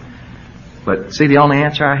God. But see, the only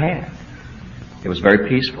answer I had, it was very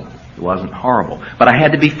peaceful. It wasn't horrible. But I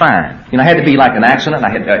had to be fine. You know, I had to be like an accident.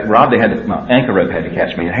 My anchor rope had to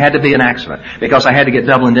catch me. It had to be an accident because I had to get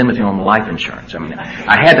double indemnity on the life insurance. I mean,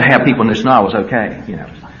 I had to have people just know I was okay. You know,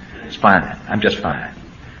 it's fine. I'm just fine.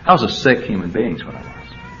 I was a sick human being is what I was.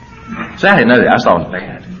 So I didn't know that. I thought it was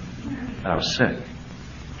bad. I was sick.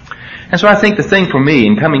 And so I think the thing for me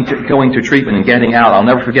in going to treatment and getting out, I'll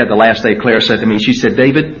never forget the last day Claire said to me, she said,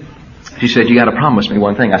 David, she said, you got to promise me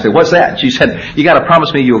one thing. I said, what's that? She said, you got to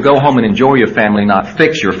promise me you'll go home and enjoy your family, not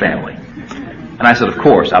fix your family. And I said, of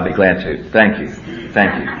course, I'll be glad to. Thank you.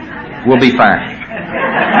 Thank you. We'll be fine.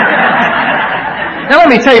 Now let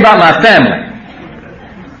me tell you about my family.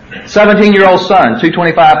 17-year-old son,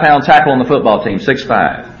 225-pound tackle on the football team,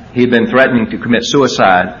 6'5". He had been threatening to commit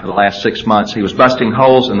suicide for the last 6 months. He was busting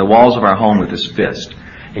holes in the walls of our home with his fist.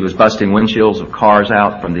 He was busting windshields of cars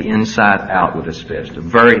out from the inside out with his fist. A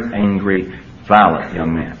very angry, violent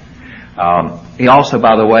young man. He also,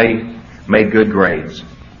 by the way, made good grades.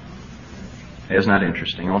 Isn't that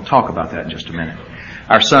interesting? I'll talk about that in just a minute.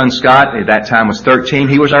 Our son Scott, at that time, was 13.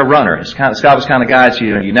 He was our runner. Scott was kind of guy,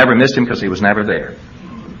 you never missed him because he was never there.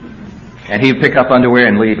 And he'd pick up underwear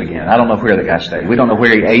and leave again. I don't know where the guy stayed. We don't know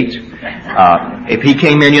where he ate. If he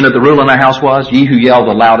came in, the rule in our house was, ye who yelled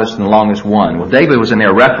the loudest and the longest won. Well, David was in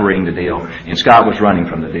there refereeing the deal, and Scott was running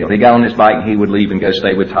from the deal. He got on his bike and he would leave and go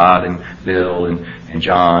stay with Todd and Bill and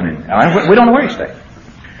John. And we don't know where he stayed.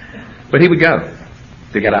 But he would go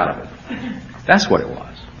to get out of it. That's what it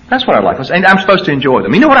was. That's what our life was. And I'm supposed to enjoy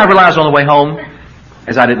them. You know what I realized on the way home?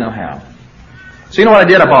 Is I didn't know how. So you know what I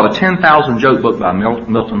did? I bought a 10,000 joke book by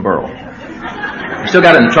Milton Berle. I still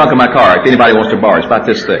got it in the trunk of my car if anybody wants to borrow. It's about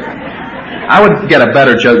this thick. I would get a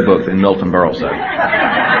better joke book than Milton Berle's though.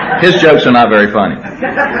 His jokes are not very funny.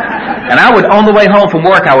 And I would, on the way home from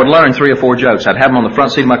work, I would learn 3 or 4 jokes. I'd have them on the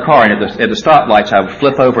front seat of my car, and at the stoplights, I would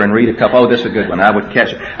flip over and read a couple. Oh, this is a good one. I would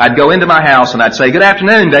catch it. I'd go into my house and I'd say, good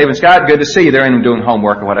afternoon, Dave and Scott. Good to see you. They're in doing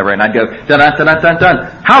homework or whatever. And I'd go, dun dun dun dun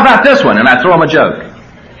dun. How about this one? And I'd throw them a joke.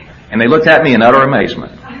 And they looked at me in utter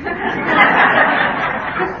amazement.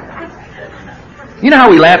 You know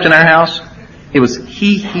how we laughed in our house? It was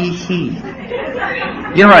he.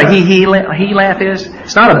 You know what a he laugh is?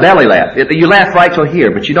 It's not a belly laugh. You laugh right till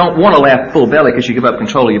here, but you don't want to laugh full belly because you give up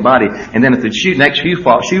control of your body. And then if the next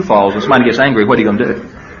shoe falls and somebody gets angry, what are you going to do?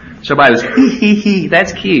 So everybody was he.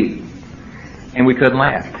 That's cute. And we couldn't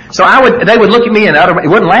laugh. So they would look at me and they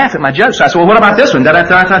wouldn't laugh at my jokes. So I said, well, what about this one?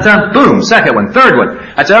 Da-da-da-da-da. Boom. Second one. Third one.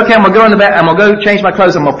 I'd say, okay, I'm going to go in the back. I'm going to go change my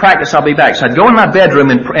clothes. I'm going to practice. I'll be back. So I'd go in my bedroom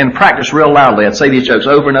and practice real loudly. I'd say these jokes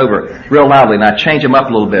over and over real loudly, and I'd change them up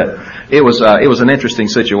a little bit. It was an interesting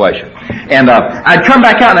situation. And I'd come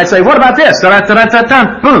back out and I'd say, what about this?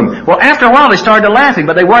 Da-da-da-da-da. Boom. Well, after a while they started laughing,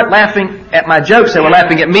 but they weren't laughing at my jokes. They were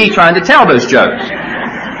laughing at me trying to tell those jokes.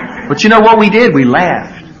 But you know what we did? We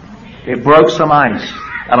laughed. It broke some ice.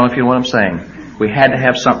 I don't know if you know what I'm saying. We had to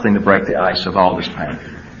have something to break the ice of all this pain,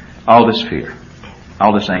 all this fear,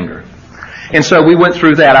 all this anger. And so we went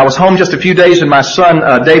through that. I was home just a few days, and my son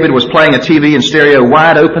David was playing a TV in stereo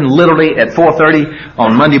wide open, literally at 4:30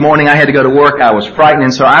 on Monday morning. I had to go to work. I was frightened,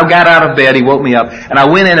 and so I got out of bed. He woke me up, and I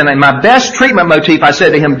went in, and in my best treatment motif, I said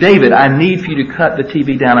to him, David, I need for you to cut the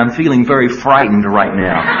TV down. I'm feeling very frightened right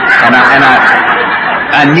now, and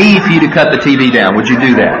I need for you to cut the TV down. Would you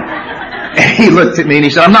do that? And he looked at me and he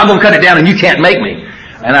said, I'm not going to cut it down and you can't make me.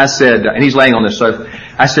 And I said, and he's laying on this sofa.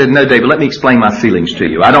 I said, no, David, let me explain my feelings to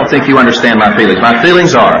you. I don't think you understand my feelings. My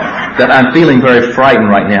feelings are that I'm feeling very frightened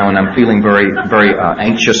right now, and I'm feeling very, very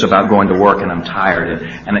anxious about going to work, and I'm tired,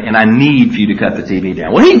 and I need for you to cut the TV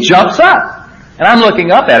down. Well, he jumps up, and I'm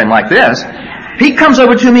looking up at him like this. He comes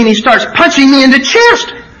over to me and he starts punching me in the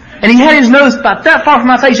chest. And he had his nose about that far from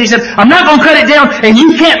my face. He said, I'm not going to cut it down, and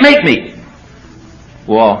you can't make me.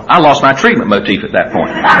 Well, I lost my treatment motif at that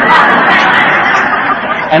point.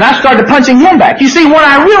 And I started punching him back. You see, what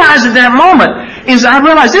I realized at that moment is I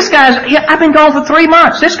realized this guy's, I've been gone for 3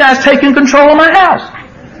 months. This guy's taking control of my house.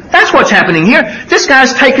 That's what's happening here. This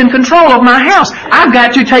guy's taking control of my house. I've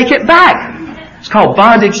got to take it back. It's called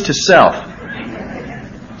bondage to self.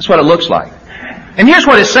 That's what it looks like. And here's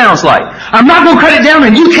what it sounds like. I'm not going to cut it down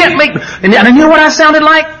and you can't make me. And you know what I sounded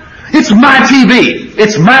like? It's my TV.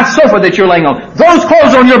 It's my sofa that you're laying on. Those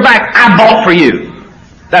clothes on your back I bought for you.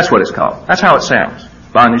 That's what it's called. That's how it sounds.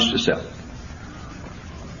 Bondage to self.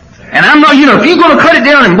 And I'm not, if you're going to cut it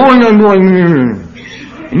down and boing.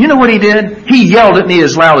 And you know what he did? He yelled at me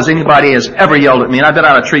as loud as anybody has ever yelled at me. And I've been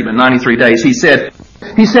out of treatment 93 days. He said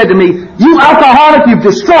to me, you alcoholic, you've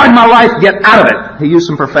destroyed my life, get out of it. He used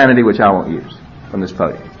some profanity which I won't use from this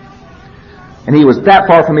podium. And he was that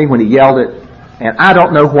far from me when he yelled it, and I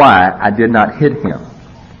don't know why I did not hit him.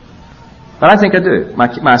 But I think I do.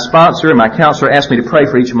 My sponsor and my counselor asked me to pray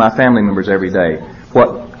for each of my family members every day,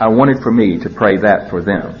 what I wanted for me to pray that for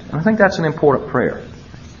them. And I think that's an important prayer.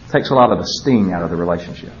 It takes a lot of the sting out of the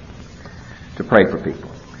relationship to pray for people.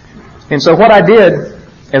 And so what I did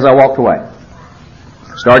as I walked away,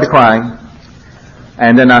 started crying,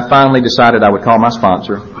 and then I finally decided I would call my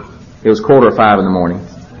sponsor. It was 4:45 in the morning.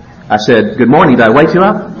 I said, good morning, did I wake you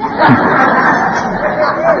up? No,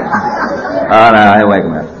 I didn't wake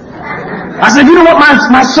him up. I said, you know what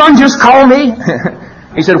my son just called me?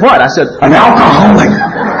 He said, what? I said, an alcoholic.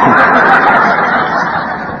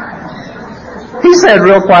 He said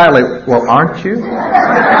real quietly, well, aren't you?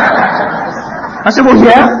 I said, well,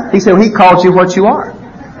 yeah. He said, well, he called you what you are.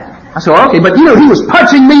 I said, well, okay, but he was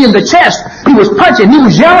punching me in the chest. He was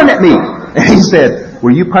yelling at me. And he said,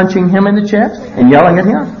 were you punching him in the chest and yelling at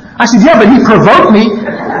him? I said, yeah, but he provoked me.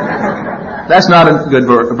 That's not a good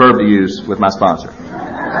verb to use with my sponsor.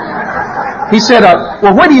 He said,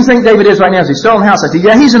 well, where do you think David is right now? Is he still in the house? I said,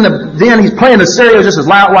 yeah, he's in the den. He's playing the stereo just as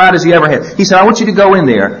loud as he ever had. He said, I want you to go in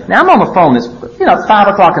there. Now, I'm on the phone. It's, 5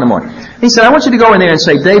 o'clock in the morning. He said, I want you to go in there and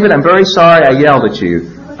say, David, I'm very sorry I yelled at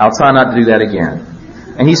you. I'll try not to do that again.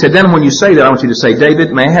 And he said, then when you say that, I want you to say,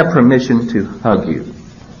 David, may I have permission to hug you?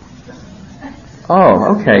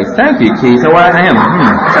 Oh, okay. Thank you, Keith. Oh, I am.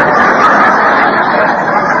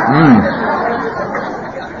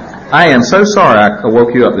 I am so sorry I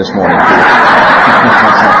woke you up this morning, Keith.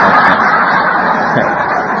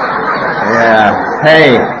 Yeah.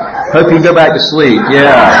 Hey, hope you go back to sleep.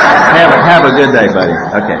 Yeah. Have a good day, buddy.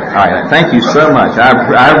 Okay. All right. Thank you so much.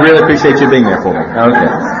 I really appreciate you being there for me. Okay.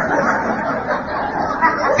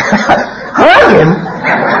 Hug him?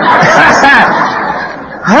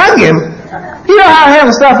 Hug him? You know how to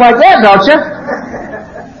handle stuff like that, don't you?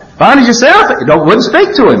 Bondage yourself. Wouldn't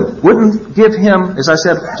speak to him. Wouldn't give him, as I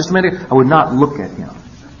said just a minute ago, I would not look at him.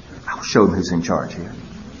 I'll show him who's in charge here.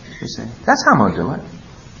 You see? That's how I'm going to do it.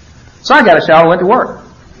 So I got a shower and went to work.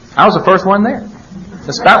 I was the first one there.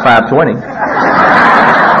 It's about 5:20.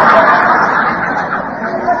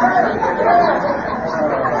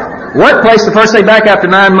 Workplace, the first day back after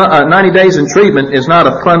 90 days in treatment, is not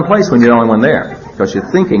a fun place when you're the only one there, because your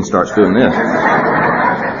thinking starts doing this.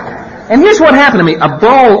 And here's what happened to me. A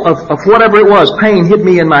ball of whatever it was, pain, hit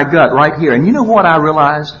me in my gut right here. And you know what I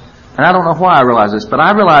realized? And I don't know why I realized this, but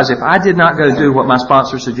I realized if I did not go do what my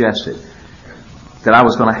sponsor suggested, that I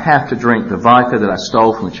was going to have to drink the vodka that I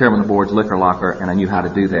stole from the chairman of the board's liquor locker, and I knew how to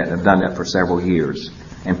do that, and I've done that for several years,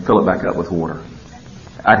 and fill it back up with water.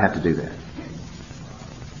 I'd have to do that.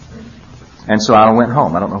 And so I went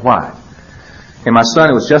home. I don't know why. And my son,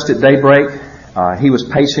 it was just at daybreak. He was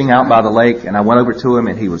pacing out by the lake, and I went over to him,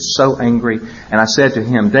 and he was so angry. And I said to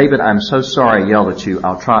him, David, I'm so sorry I yelled at you.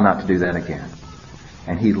 I'll try not to do that again.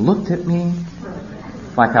 And he looked at me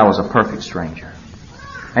like I was a perfect stranger.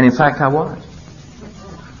 And in fact, I was.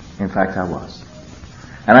 In fact, I was.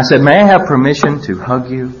 And I said, may I have permission to hug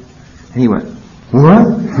you? And he went, what?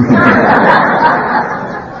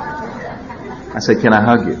 I said, can I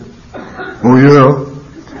hug you? Oh, yeah.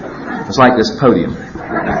 It's like this podium.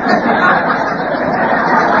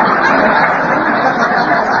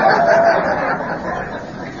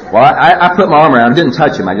 Well, I put my arm around him. I didn't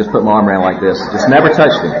touch him. I just put my arm around like this. Just never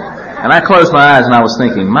touched him. And I closed my eyes and I was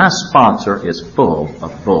thinking, my sponsor is full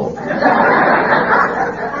of bull.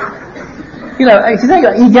 If you think,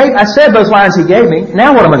 I said those lines he gave me.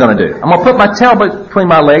 Now what am I going to do? I'm going to put my tail between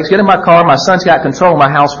my legs, get in my car. My son's got control of my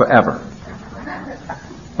house forever.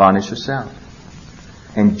 Bondage yourself.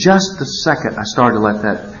 And just the second I started to let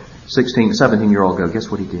that 17-year-old go, guess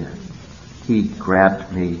what he did? He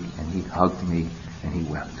grabbed me and he hugged me and he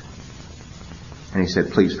wept. And he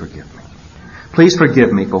said, please forgive me. Please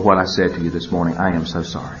forgive me for what I said to you this morning. I am so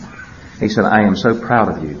sorry. He said, I am so proud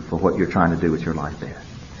of you for what you're trying to do with your life, Dad.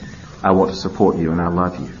 I want to support you and I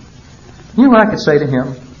love you. You know what I could say to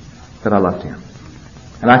him? That I loved him.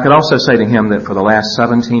 And I could also say to him that for the last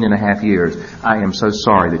 17 and a half years, I am so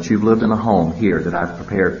sorry that you've lived in a home here that I've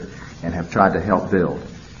prepared and have tried to help build.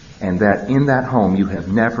 And that in that home you have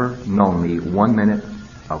never known me 1 minute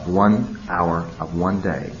of 1 hour of 1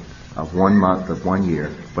 day of 1 month of 1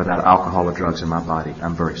 year without alcohol or drugs in my body.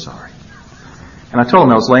 I'm very sorry. And I told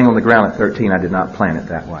him I was laying on the ground at 13. I did not plan it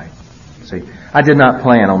that way. See, I did not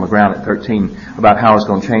plan on the ground at 13 about how I was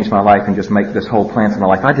going to change my life and just make this whole plan for my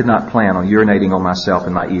life. I did not plan on urinating on myself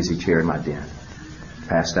in my easy chair in my den.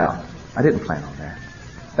 Passed out. I didn't plan on that.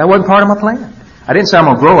 That wasn't part of my plan. I didn't say I'm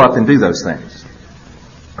going to grow up and do those things.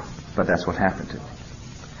 But that's what happened to me.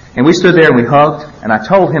 And we stood there and we hugged, and I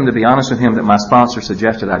told him, to be honest with him, that my sponsor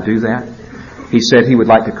suggested I do that. He said he would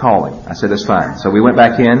like to call him. I said, that's fine. So we went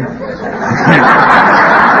back in.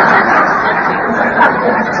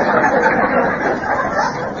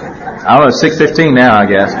 I don't know, 6:15 now, I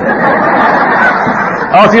guess. I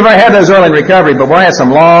don't know if you've ever had those early in recovery, but boy, I had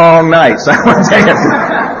some long nights. I want to tell you,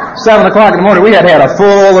 7 o'clock in the morning, we had a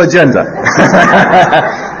full agenda.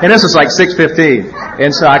 And this was like 6:15.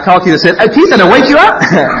 And so I called Keith and said, oh, Keith, did I wake you up?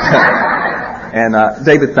 And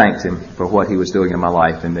David thanked him for what he was doing in my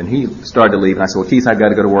life. And then he started to leave. And I said, well, Keith, I've got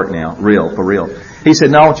to go to work now. For real. He said,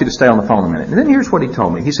 no, I want you to stay on the phone a minute. And then here's what he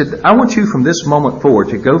told me. He said, I want you from this moment forward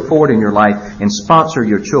to go forward in your life and sponsor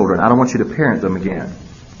your children. I don't want you to parent them again.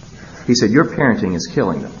 He said, your parenting is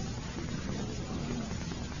killing them.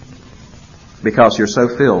 Because you're so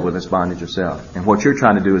filled with this bondage of self. And what you're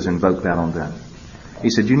trying to do is invoke that on them. He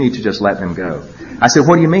said, you need to just let them go. I said,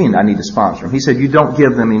 what do you mean I need to sponsor them? He said, you don't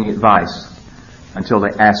give them any advice until they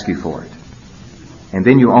ask you for it. And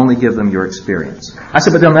then you only give them your experience. I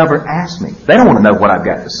said, but they'll never ask me. They don't want to know what I've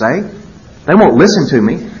got to say. They won't listen to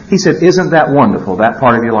me. He said, isn't that wonderful? That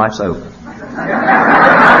part of your life's over.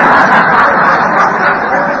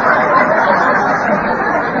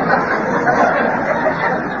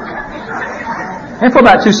 And for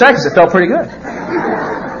about 2 seconds, it felt pretty good.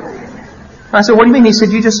 I said, what do you mean? He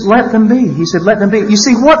said, you just let them be. He said, let them be. You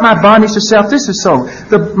see, what my bondage to self, this is so,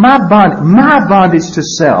 my bondage to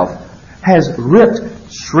self has ripped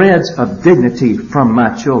shreds of dignity from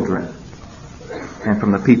my children and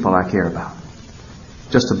from the people I care about.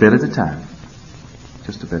 Just a bit at a time.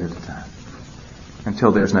 Just a bit at a time.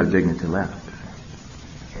 Until there's no dignity left.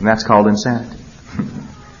 And that's called insanity.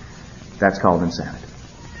 That's called insanity.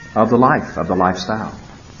 Of the life, of the lifestyle,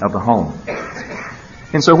 of the home.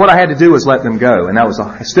 And so what I had to do was let them go. And that was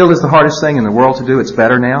still is the hardest thing in the world to do. It's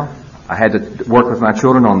better now. I had to work with my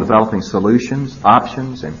children on developing solutions,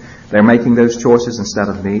 options, and they're making those choices instead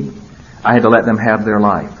of me. I had to let them have their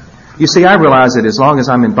life. You see, I realize that as long as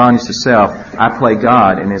I'm in bondage to self, I play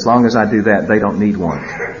God, and as long as I do that, they don't need one.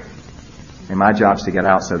 And my job is to get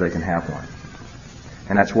out so they can have one.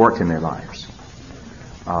 And that's worked in their lives.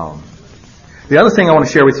 The other thing I want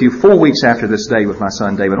to share with you, 4 weeks after this day with my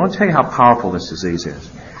son David, I want to tell you how powerful this disease is.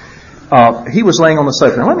 He was laying on the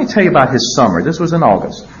sofa. Now let me tell you about his summer. This was in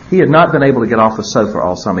August. He had not been able to get off the sofa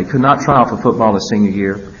all summer. He could not try out for football his senior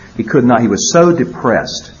year. He could not. He was so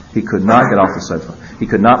depressed. He could not get off the sofa. He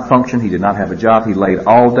could not function. He did not have a job. He laid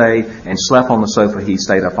all day and slept on the sofa. He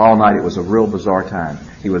stayed up all night. It was a real bizarre time.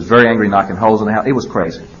 He was very angry, knocking holes in the house. It was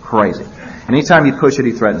crazy. Crazy. And anytime you push it,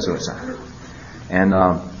 he threatened suicide. And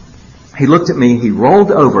he looked at me, he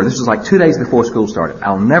rolled over. This was like 2 days before school started.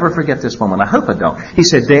 I'll never forget this moment. I hope I don't. He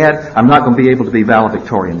said, Dad, I'm not going to be able to be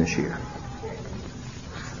valedictorian this year.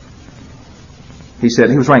 He said,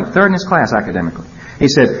 he was ranked third in his class academically. He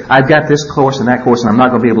said, I've got this course and that course and I'm not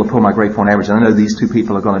going to be able to pull my grade point average. And I know these two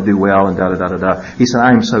people are going to do well and da-da-da-da-da. He said,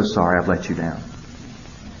 I am so sorry I've let you down.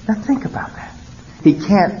 Now think about that. He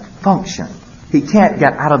can't function. He can't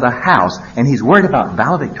get out of the house and he's worried about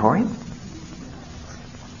valedictorian?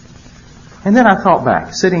 And then I thought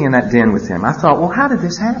back, sitting in that den with him, I thought, well, how did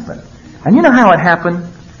this happen? And you know how it happened?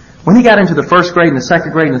 When he got into the first grade and the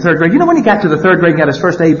second grade and the third grade, you know when he got to the third grade and got his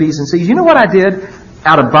first A, B's, and C's, you know what I did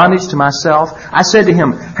out of bondage to myself? I said to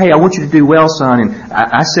him, hey, I want you to do well, son. And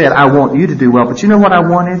I said, I want you to do well. But you know what I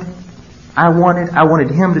wanted? I wanted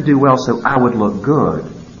him to do well so I would look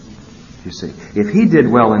good. You see, if he did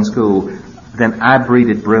well in school, then I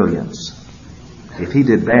breeded brilliance. If he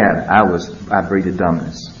did bad, I breeded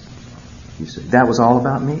dumbness. You see, that was all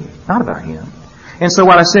about me, not about him. And so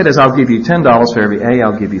what I said is, I'll give you $10 for every A,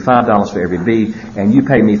 I'll give you $5 for every B, and you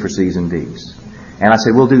pay me for C's and D's. And I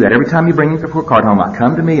said, we'll do that. Every time you bring your report card home, I'll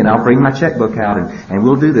come to me and I'll bring my checkbook out and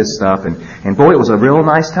we'll do this stuff. And boy, it was a real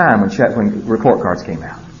nice time when report cards came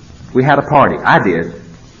out. We had a party. I did.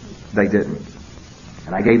 They didn't.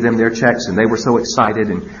 And I gave them their checks and they were so excited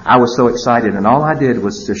and I was so excited. And all I did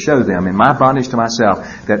was to show them in my bondage to myself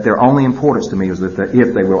that their only importance to me was that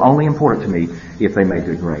if they were only important to me if they made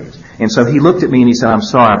good grades. And so he looked at me and he said, I'm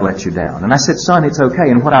sorry I've let you down. And I said, son, it's okay.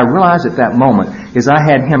 And what I realized at that moment is I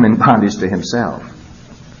had him in bondage to himself.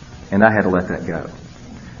 And I had to let that go.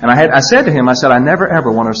 And I said to him, I said, I never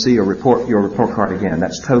ever want to see your report card again.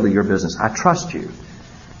 That's totally your business. I trust you.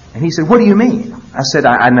 And he said, what do you mean? I said,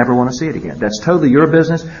 I never want to see it again. That's totally your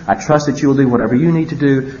business. I trust that you will do whatever you need to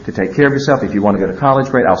do to take care of yourself. If you want to go to college,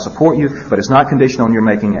 great, I'll support you, but it's not conditional on your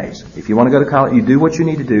making A's. If you want to go to college, you do what you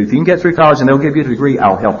need to do. If you can get through college and they'll give you a degree,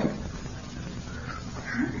 I'll help you.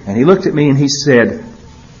 And he looked at me and he said,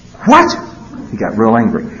 what? He got real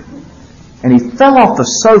angry. And he fell off the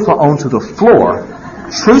sofa onto the floor.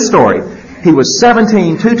 True story. He was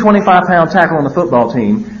 17, 225-pound tackle on the football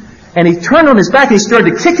team. And he turned on his back and he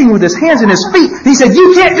started kicking with his hands and his feet. He said,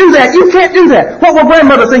 you can't do that. You can't do that. What will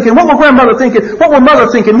grandmother thinking? What will grandmother thinking? What will mother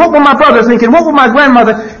thinking? What will my brother thinking? What will my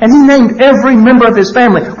grandmother? And he named every member of his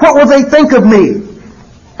family. What will they think of me?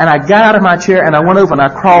 And I got out of my chair and I went over and I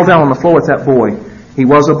crawled down on the floor with that boy. He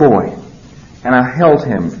was a boy. And I held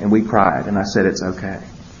him and we cried. And I said, it's okay.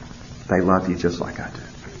 They love you just like I do.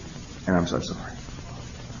 And I'm so sorry.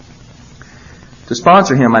 To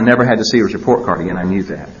sponsor him, I never had to see his report card again. I knew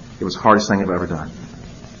that. It was the hardest thing I've ever done.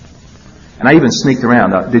 And I even sneaked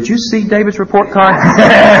around. Did you see David's report card?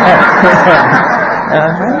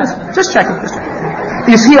 Just check it. Just check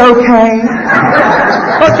it. Is he okay?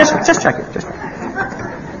 Well, just check it. Just check it.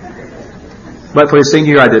 But for his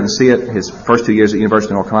senior year, I didn't see it. His first 2 years at the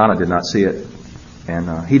University of North Carolina, I did not see it.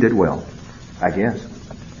 And he did well, I guess.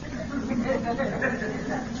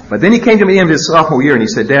 But then he came to me in his sophomore year and he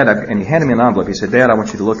said, Dad, and he handed me an envelope. He said, Dad, I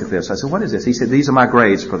want you to look at this. I said, what is this? He said, these are my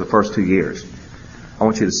grades for the first 2 years. I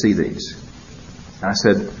want you to see these. And I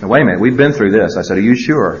said, now, wait a minute, we've been through this. I said, are you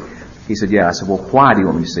sure? He said, yeah. I said, well, why do you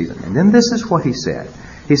want me to see them? And then this is what he said.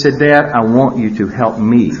 He said, Dad, I want you to help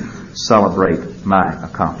me celebrate my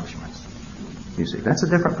accomplishments. You see, that's a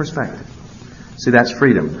different perspective. See, that's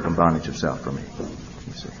freedom from bondage of self for me.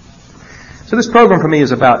 You see. So this program for me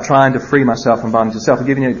is about trying to free myself from bondage of self. To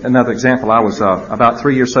give you another example, I was about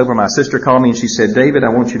 3 years sober. My sister called me and she said, David, I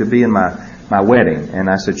want you to be in my wedding. And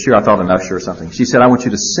I said, sure. I thought an usher or something. She said, I want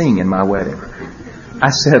you to sing in my wedding. I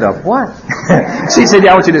said, what? She said,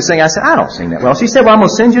 yeah, I want you to sing. I said, I don't sing that well. She said, well, I'm going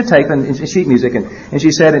to send you a tape and sheet music. And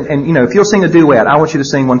she said, and you know, if you'll sing a duet, I want you to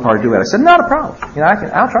sing one part of duet. I said, not a problem. You know,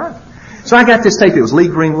 I'll try. So I got this tape. It was Lee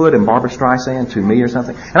Greenwood and Barbara Streisand, To Me or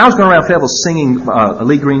something. And I was going around Fayetteville singing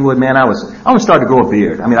Lee Greenwood. Man, I was starting to grow a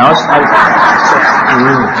beard. I mean, I was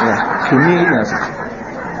To Me. You know,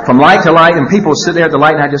 from light to light, and people would sit there at the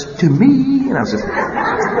light, and I just, To Me. And I was just...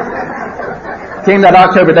 Came that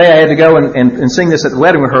October day, I had to go and sing this at the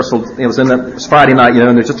wedding rehearsal. It was Friday night, you know,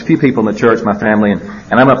 and there's just a few people in the church, my family,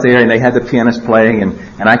 and I'm up there, and they had the pianist playing,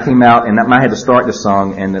 and I came out, and I had to start the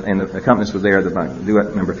song, and the accompanist was there, the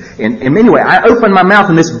duet member. And anyway, I opened my mouth,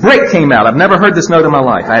 and this break came out. I've never heard this note in my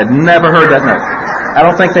life. I had never heard that note. I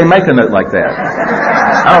don't think they make a note like that.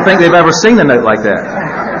 I don't think they've ever seen a note like that.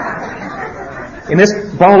 And this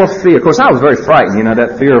ball of fear, of course, I was very frightened, you know,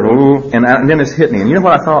 that fear of, ooh, and then this hit me. And you know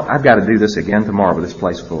what I thought? I've got to do this again tomorrow with this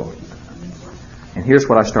place full. And here's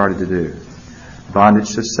what I started to do.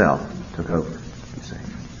 Bondage to self took over, you see.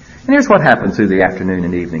 And here's what happened through the afternoon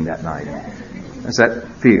and evening that night. That's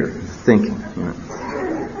that fear, thinking, you know.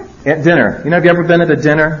 At dinner, you know, have you ever been at a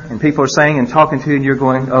dinner and people are saying and talking to you and you're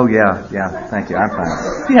going, oh yeah, thank you, I'm fine.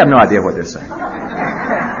 You have no idea what they're saying.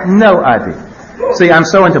 No idea. See, I'm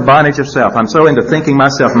so into bondage of self. I'm so into thinking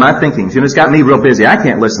myself, my thinkings. You know, it's got me real busy. I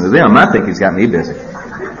can't listen to them. My thinking's got me busy.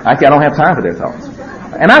 I don't have time for their thoughts.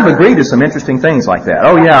 And I've agreed to some interesting things like that.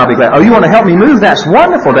 Oh, yeah, I'll be glad. Oh, you want to help me move? That's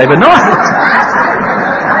wonderful, David. No.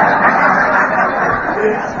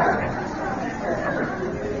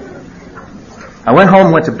 I went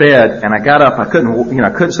home, went to bed, and I got up. I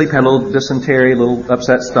couldn't sleep. Had a little dysentery, a little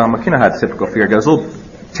upset stomach. You know how the typical fear goes. A little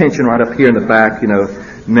tension right up here in the back, you know,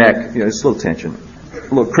 neck, you know, it's a little tension, a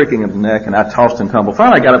little cricking of the neck, and I tossed and tumbled.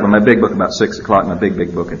 Finally, I got up with my big book about 6 o'clock, my big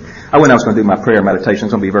book, and I was going to do my prayer meditation. It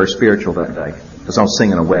was going to be very spiritual that day, because I was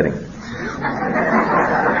singing a wedding.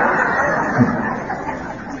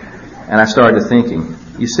 And I started thinking,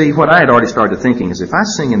 you see, what I had already started thinking is if I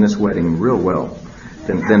sing in this wedding real well,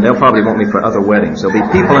 then they'll probably want me for other weddings. There'll be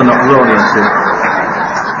people in the audience who...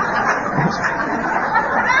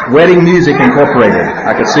 Wedding Music Incorporated.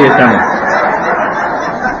 I could see it coming.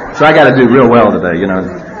 So I got to do real well today, you know.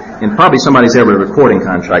 And probably somebody's ever a recording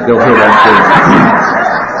contract. They'll hear that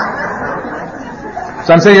too.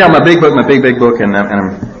 So I'm sitting on my big book, and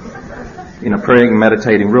I'm, you know, praying and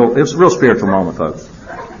meditating. It was a real spiritual moment, folks.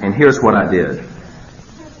 And here's what I did.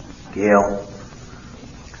 Gail,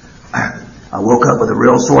 I woke up with a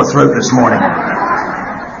real sore throat this morning.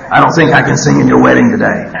 I don't think I can sing in your wedding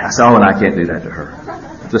today. I said, oh, and I can't do that to her.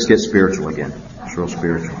 Let's get spiritual again. It's real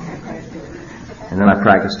spiritual. And then I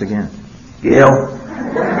practiced again. Gail,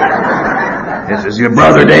 this is your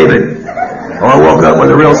brother David. Oh, I woke up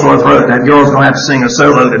with a real sore throat. That girl's going to have to sing a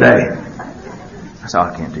solo today. I said, oh,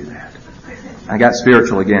 I can't do that. I got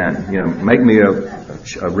spiritual again. You know, make me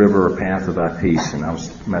a river or path of thy peace. And I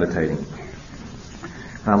was meditating.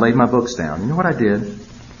 And I laid my books down. You know what I did?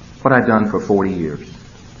 What I'd done for 40 years.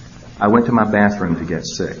 I went to my bathroom to get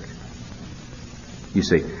sick. You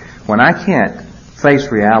see, when I can't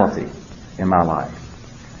face reality in my life,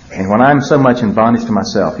 and when I'm so much in bondage to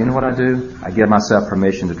myself, you know what I do? I give myself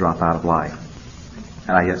permission to drop out of life.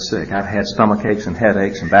 And I get sick. I've had stomach aches and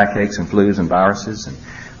headaches and backaches and flus and viruses and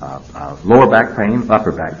lower back pain,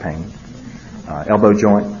 upper back pain, elbow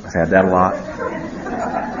joint. I've had that a lot.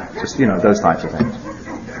 Just, you know, those types of things.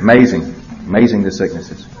 Amazing the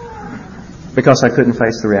sicknesses. Because I couldn't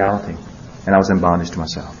face the reality. And I was in bondage to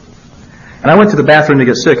myself. And I went to the bathroom to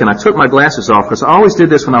get sick, and I took my glasses off, because I always did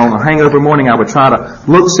this when I was on a hangover morning. I would try to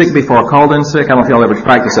look sick before I called in sick. I don't know if y'all ever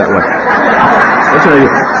practice that way. That's what I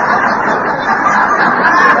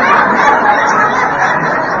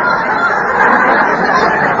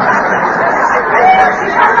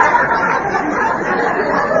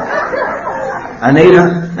did.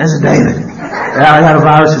 Anita, this is David. Yeah, I got a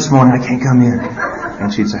virus this morning. I can't come in.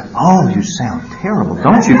 And she'd say, oh, you sound terrible.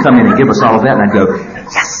 Don't you come in and give us all of that. And I'd go,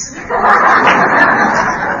 yes.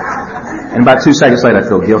 And about 2 seconds later, I'd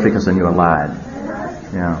feel guilty because I knew I lied.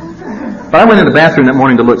 Yeah. But I went in the bathroom that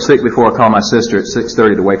morning to look sick before I called my sister at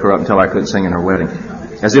 6:30 to wake her up and tell her I couldn't sing in her wedding.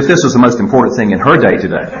 As if this was the most important thing in her day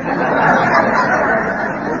today.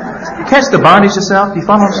 You catch the bondage yourself? Do you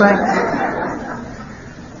follow what I'm saying?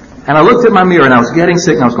 And I looked at my mirror, and I was getting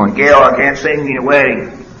sick, and I was going, Gail, I can't sing in your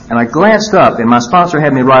wedding. And I glanced up, and my sponsor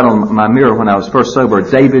had me write on my mirror when I was first sober,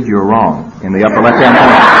 David, you're wrong, in the upper left-hand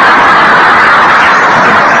corner.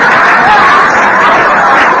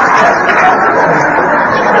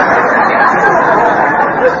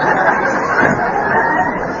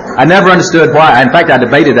 I never understood why. In fact, I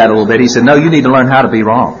debated that a little bit. He said, no, you need to learn how to be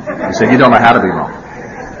wrong. He said, you don't know how to be wrong.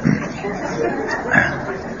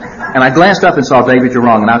 And I glanced up and saw, David, you're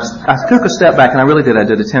wrong. And I took a step back, and I really did. I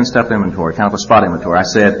did a 10-step inventory, kind of a spot inventory. I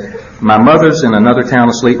said, my mother's in another town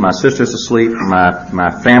asleep. My sister's asleep.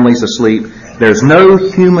 My family's asleep. There's no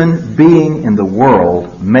human being in the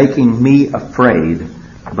world making me afraid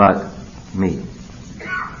but me.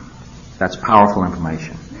 That's powerful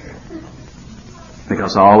information.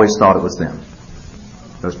 Because I always thought it was them,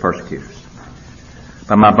 those persecutors.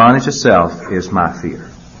 But my bondage itself is my fear,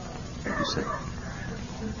 you see.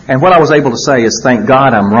 And what I was able to say is, thank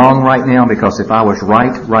God I'm wrong right now, because if I was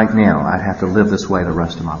right now, I'd have to live this way the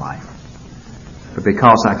rest of my life. But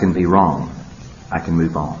because I can be wrong, I can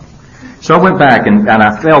move on. So I went back, and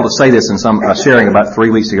I failed to say this in some sharing about 3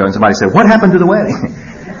 weeks ago, and somebody said, what happened to the wedding?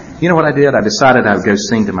 You know what I did? I decided I would go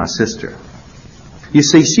sing to my sister. You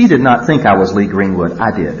see, she did not think I was Lee Greenwood.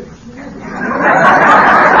 I did.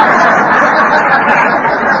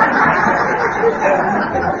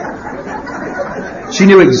 She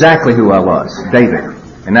knew exactly who I was, David.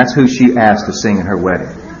 And that's who she asked to sing in her wedding.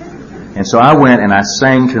 And so I went and I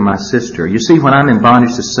sang to my sister. You see, when I'm in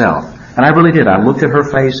bondage to self, and I really did, I looked at her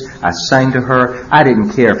face, I sang to her. I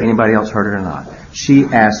didn't care if anybody else heard it or not. She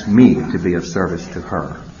asked me to be of service to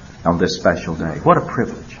her on this special day. What a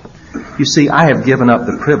privilege. You see, I have given up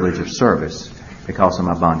the privilege of service because of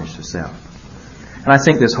my bondage to self. And I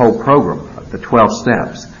think this whole program, the 12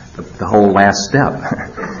 steps, the whole last step,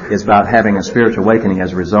 is about having a spiritual awakening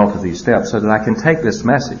as a result of these steps, so that I can take this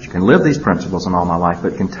message, can live these principles in all my life,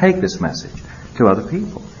 but can take this message to other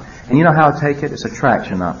people. And you know how I take it? It's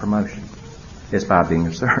attraction, not promotion. It's by being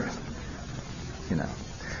of service. You know.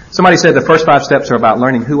 Somebody said the first 5 steps are about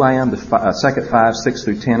learning who I am. The second 5, 6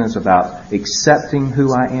 through 10 is about accepting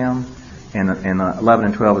who I am. And 11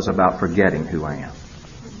 and 12 is about forgetting who I am.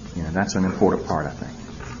 You know, that's an important part, I think.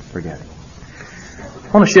 Forgetting. I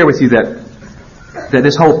want to share with you that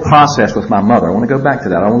this whole process with my mother, I want to go back to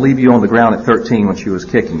that. I want to leave you on the ground at 13 when she was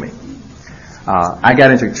kicking me. I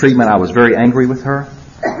got into treatment. I was very angry with her.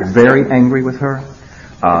 Very angry with her.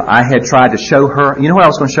 I had tried to show her, you know what I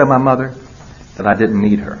was going to show my mother? That I didn't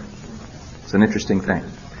need her. It's an interesting thing.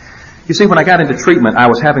 You see, when I got into treatment, I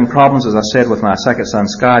was having problems, as I said, with my second son,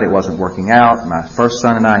 Scott. It wasn't working out. My first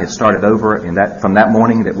son and I had started over from that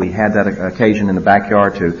morning that we had that occasion in the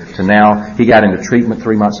backyard to now. He got into treatment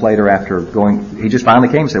 3 months later after going. He just finally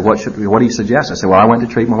came and said, what do you suggest? I said, well, I went to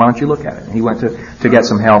treatment. Why don't you look at it? And he went to get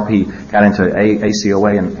some help. He got into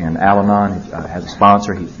ACOA and Al-Anon. He had a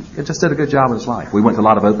sponsor. He just did a good job in his life. We went to a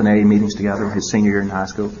lot of open AA meetings together his senior year in high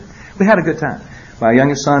school. We had a good time. My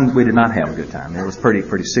youngest son, we did not have a good time. It was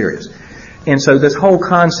pretty serious. And so this whole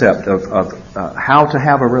concept of how to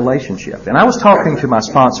have a relationship. And I was talking to my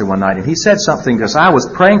sponsor one night, and he said something, because I was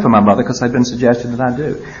praying for my mother because I'd been suggested that I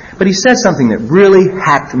do. But he said something that really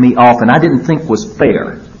hacked me off, and I didn't think was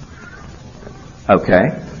fair.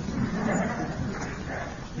 Okay?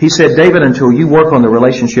 He said, David, until you work on the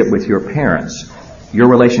relationship with your parents, your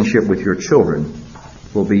relationship with your children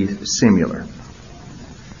will be similar.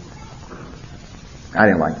 I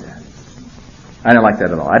didn't like that. I didn't like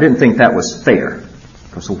that at all. I didn't think that was fair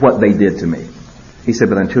because of what they did to me. He said,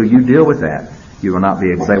 but until you deal with that, they will not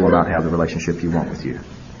have the relationship you want with you.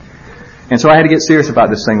 And so I had to get serious about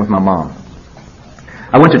this thing with my mom.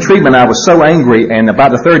 I went to treatment. I was so angry, and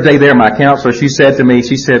about the third day there, my counselor, she said,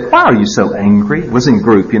 why are you so angry? It was in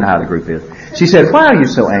group. You know how the group is. She said, why are you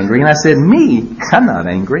so angry? And I said, me? I'm not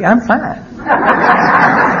angry. I'm fine.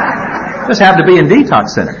 Just happened to be in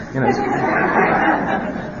detox center, you know.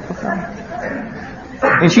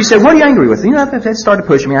 And she said, what are you angry with? You know, that started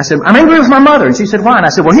pushing me. I said, I'm angry with my mother. And she said, why? And I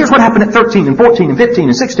said, well, here's what happened at 13 and 14 and 15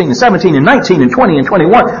 and 16 and 17 and 19 and 20 and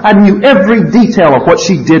 21. I knew every detail of what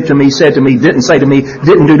she did to me, said to me, didn't say to me,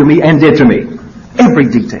 didn't do to me, and did to me. Every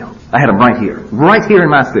detail. I had them right here in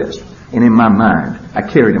my fist. And in my mind, I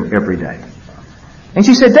carried them every day. And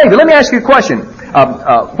she said, David, let me ask you a question.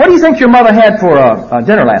 What do you think your mother had for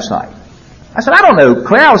dinner last night? I said, I don't know,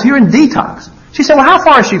 Claire. I was here in detox. She said, well, how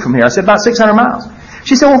far is she from here? I said, about 600 miles.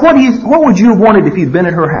 She said, well, what would you have wanted if you'd been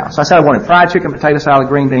at her house? I said, I wanted fried chicken, potato salad,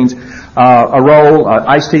 green beans, a roll,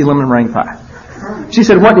 iced tea, lemon meringue pie. She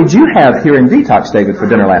said, what did you have here in detox, David, for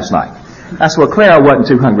dinner last night? I said, well, Claire, I wasn't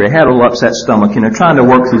too hungry. I had a little upset stomach, trying to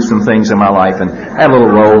work through some things in my life, and had a little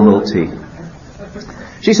roll and a little tea.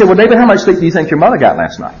 She said, well, David, how much sleep do you think your mother got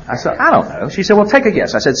last night? I said, I don't know. She said, well, take a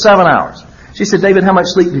guess. I said, 7 hours. She said, David, how much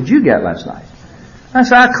sleep did you get last night? I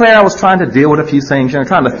said, Claire, I was trying to deal with a few things,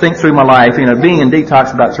 trying to think through my life, being in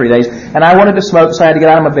detox for about 3 days, and I wanted to smoke, so I had to get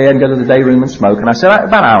out of my bed and go to the day room and smoke, and I said,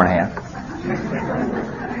 about an hour and a half.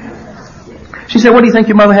 She said, what do you think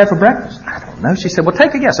your mother had for breakfast? I don't know. She said, well,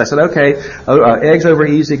 take a guess. I said, okay, eggs over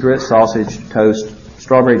easy, grits, sausage, toast,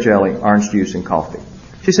 strawberry jelly, orange juice, and coffee.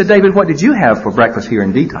 She said, David, what did you have for breakfast here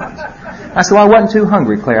in detox? I said, well, I wasn't too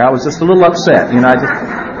hungry, Claire. I was just a little upset.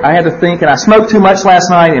 I had to think, and I smoked too much last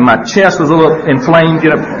night, and my chest was a little inflamed,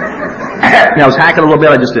 And I was hacking a little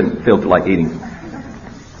bit. I just didn't feel like eating.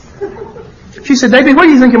 She said, David, where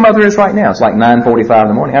do you think your mother is right now? It's like 9:45 in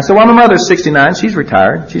the morning. I said, well, my mother's 69. She's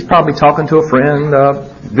retired. She's probably talking to a friend,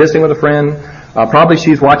 visiting with a friend. Probably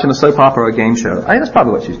she's watching a soap opera or a game show. That's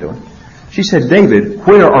probably what she's doing. She said, David,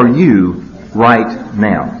 where are you right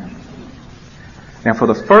now? Now, for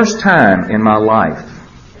the first time in my life,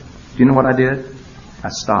 do you know what I did? I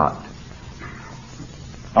stopped.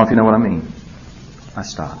 I don't know if you know what I mean. I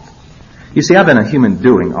stopped. You see, I've been a human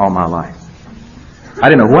doing all my life. I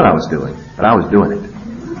didn't know what I was doing, but I was doing it.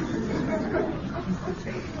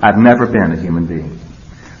 I've never been a human being.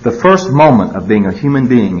 The first moment of being a human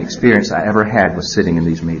being experience I ever had was sitting in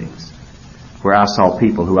these meetings, where I saw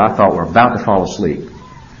people who I thought were about to fall asleep,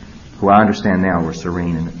 who I understand now were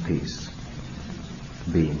serene and at peace.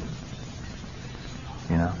 Being.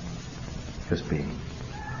 Just being.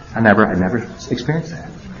 I never experienced that.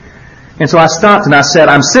 And so I stopped and I said,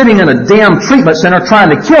 I'm sitting in a damn treatment center trying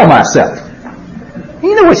to kill myself.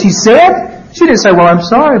 You know what she said? She didn't say, well, I'm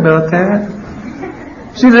sorry about that.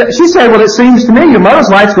 She said, well, it seems to me your mother's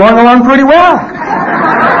life's going along pretty well.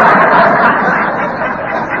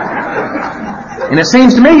 And it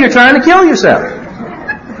seems to me you're trying to kill yourself.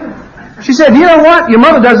 She said, you know what? Your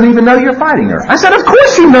mother doesn't even know you're fighting her. I said, of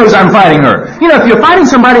course she knows I'm fighting her. If you're fighting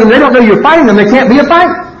somebody and they don't know you're fighting them, there can't be a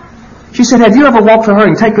fight. She said, have you ever walked to her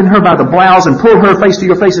and taken her by the blouse and pulled her face to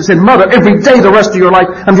your face and said, Mother, every day the rest of your life,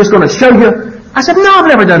 I'm just going to show you? I said, no, I've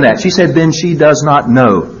never done that. She said, then she does not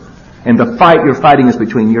know. And the fight you're fighting is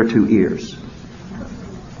between your two ears.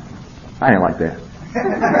 I didn't like that.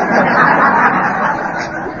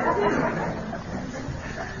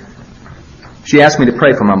 She asked me to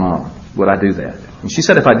pray for my mom. Would I do that? And she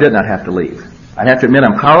said if I didn't, I'd have to leave. I'd have to admit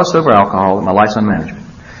I'm powerless over alcohol and my life's unmanageable.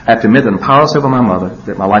 I have to admit that I'm powerless over my mother,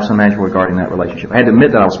 that my life's unmanageable regarding that relationship. I had to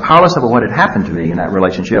admit that I was powerless over what had happened to me in that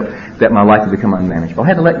relationship, that my life had become unmanageable. I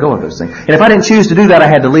had to let go of those things. And if I didn't choose to do that, I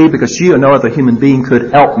had to leave because she or no other human being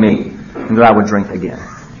could help me, and that I would drink again.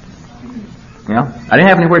 You know, I didn't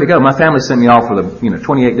have anywhere to go. My family sent me off for the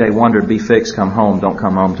 28-day wonder, be fixed, come home, don't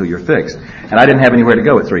come home till you're fixed. And I didn't have anywhere to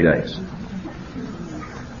go at 3 days.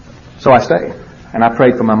 So I stayed. And I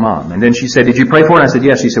prayed for my mom. And then she said, did you pray for her? And I said,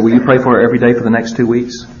 yes. She said, will you pray for her every day for the next 2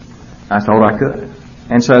 weeks? I told her I could.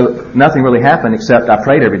 And so nothing really happened except I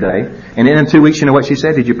prayed every day. And then in 2 weeks, you know what she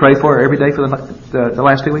said? Did you pray for her every day for the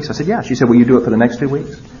last 2 weeks? I said, yeah. She said, will you do it for the next 2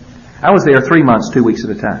 weeks? I was there 3 months, 2 weeks at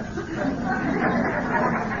a time.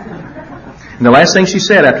 And the last thing she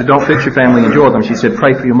said after don't fix your family, enjoy them, she said,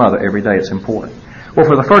 pray for your mother every day. It's important. Well,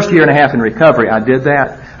 for the first year and a half in recovery, I did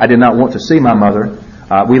that. I did not want to see my mother.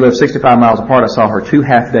 We lived 65 miles apart. I saw her 2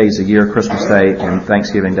 half days a year, Christmas Day and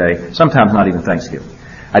Thanksgiving Day, sometimes not even Thanksgiving.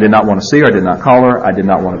 I did not want to see her. I did not call her. I did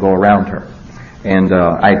not want to go around her. And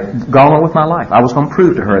I'd gone on with my life. I was going to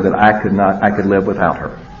prove to her that I could live without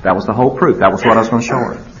her. That was the whole proof. That was what I was going to show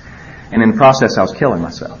her. And in the process, I was killing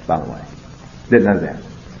myself, by the way. Didn't know that.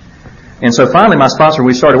 And so finally, my sponsor,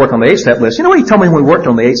 we started working on the 8-step list. You know what he told me when we worked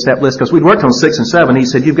on the 8-step list? Because we'd worked on 6 and 7. He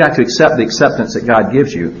said, you've got to accept the acceptance that God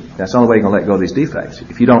gives you. That's the only way you're going to let go of these defects.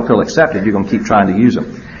 If you don't feel accepted, you're going to keep trying to use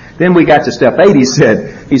them. Then we got to step 8. He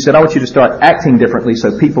said, I want you to start acting differently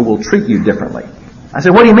so people will treat you differently. I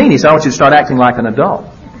said, what do you mean? He said, I want you to start acting like an adult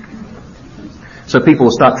so people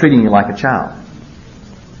will stop treating you like a child.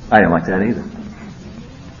 I didn't like that either.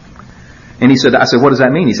 And I said, what does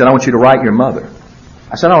that mean? He said, I want you to write your mother.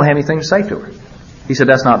 I said, I don't have anything to say to her. He said,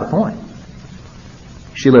 that's not the point.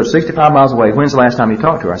 She lives 65 miles away. When's the last time you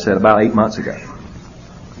talked to her? I said, about 8 months ago.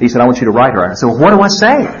 He said, I want you to write her. I said, well, what do I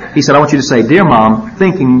say? He said, I want you to say, Dear Mom,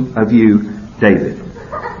 thinking of you, David.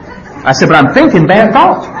 I said, but I'm thinking bad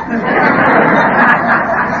thoughts.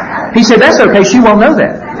 He said, that's okay. She won't know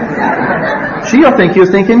that. She'll think you're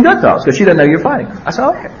thinking good thoughts because she doesn't know you're fighting. I said,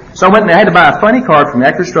 okay. So I went and I had to buy a funny card from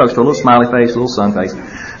Eckerd's Drugstore, a little smiley face, a little sun face.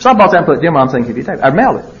 So I bought that and put, Dear Mom, thinking of you, David. I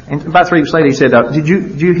mailed it. And about 3 weeks later, he said, did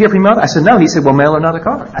you hear from your mother? I said, no. He said, well, mail her another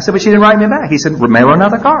card. I said, but she didn't write me back. He said, well, mail her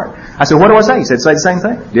another card. I said, what do I say? He said, say the same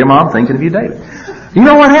thing. Dear Mom, thinking of you, David. You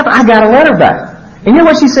know what happened? I got a letter back. And you know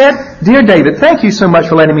what she said? Dear David, thank you so much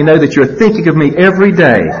for letting me know that you're thinking of me every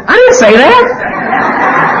day. I didn't say that.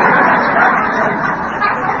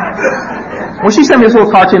 Well, she sent me this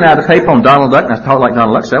little cartoon out of the paper on Donald Duck, and I talked like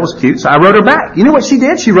Donald Duck, so that was cute. So I wrote her back. You know what she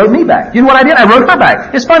did? She wrote me back. You know what I did? I wrote her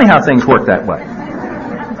back. It's funny how things work that way.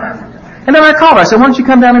 And then I called her. I said, why don't you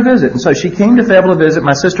come down and visit? And so she came to Fayetteville to visit.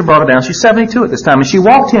 My sister brought her down. She's 72 at this time. And she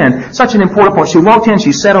walked in, such an important point. She walked in,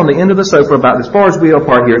 she sat on the end of the sofa about as far as we are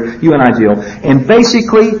apart here, you and I, Jill. And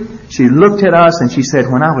basically, she looked at us and she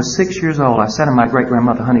said, when I was 6 years old, I sat in my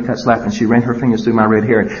great-grandmother Honeycutt's lap and she ran her fingers through my red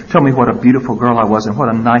hair and told me what a beautiful girl I was and what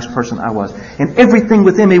a nice person I was. And everything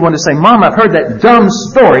within me wanted to say, Mom, I've heard that dumb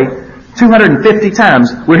story 250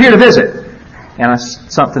 times. We're here to visit. And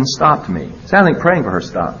something stopped me. So I think praying for her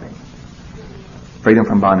stopped me. Freedom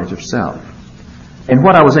from bondage of self. And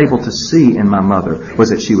what I was able to see in my mother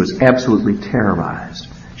was that she was absolutely terrorized.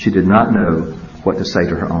 She did not know what to say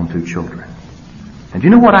to her own 2 children. And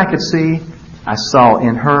you know what I could see? I saw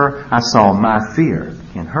in her, I saw my fear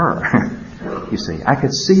in her. You see, I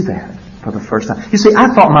could see that for the first time. You see,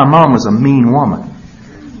 I thought my mom was a mean woman.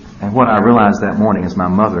 And what I realized that morning is my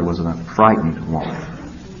mother was a frightened woman.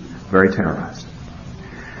 Very terrorized.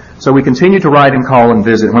 So we continued to write and call and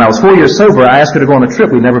visit. When I was 4 years sober, I asked her to go on a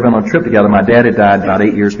trip. We'd never been on a trip together. My dad had died about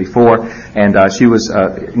 8 years before, and she was,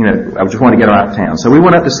 I just wanted to get her out of town. So we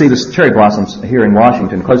went up to see the cherry blossoms here in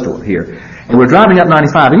Washington, close to here. And we're driving up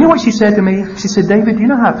 95. And you know what she said to me? She said, David, do you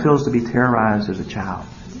know how it feels to be terrorized as a child?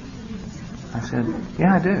 I said,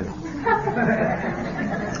 yeah, I do.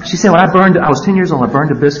 She said, when I was 10 years old, I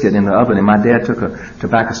burned a biscuit in the oven, and my dad took a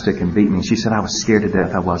tobacco stick and beat me. She said, I was scared to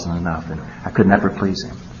death I wasn't enough, and I could never please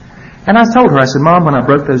him. And I told her, I said, Mom, when I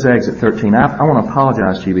broke those eggs at 13, I want to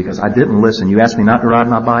apologize to you because I didn't listen. You asked me not to ride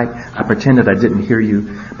my bike. I pretended I didn't hear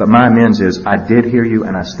you. But my amends is I did hear you,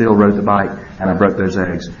 and I still rode the bike, and I broke those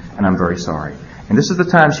eggs, and I'm very sorry. And this is the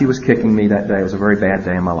time she was kicking me that day. It was a very bad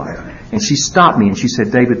day in my life. And she stopped me, and she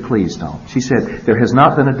said, David, please don't. She said, there has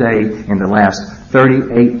not been a day in the last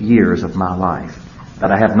 38 years of my life that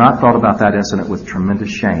I have not thought about that incident with tremendous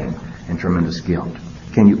shame and tremendous guilt.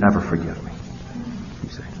 Can you ever forgive me?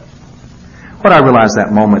 What I realized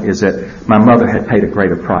that moment is that my mother had paid a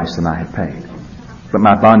greater price than I had paid. But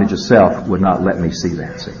my bondage of self would not let me see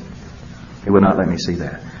that, see. It would not let me see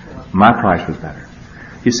that. My price was better.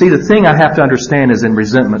 You see, the thing I have to understand is in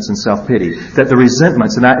resentments and self-pity. That the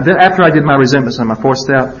resentments, and after I did my resentments on my fourth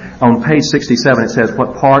step, on page 67 it says,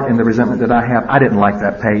 what part in the resentment did I have? I didn't like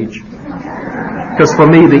that page. Because for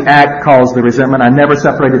me, the act caused the resentment. I never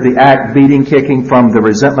separated the act, beating, kicking, from the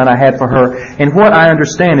resentment I had for her. And what I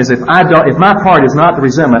understand is if my part is not the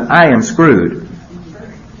resentment, I am screwed.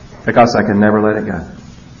 Because I can never let it go.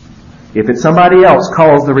 If it's somebody else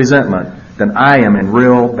caused the resentment, then I am in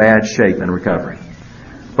real bad shape in recovery.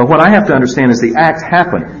 But what I have to understand is the act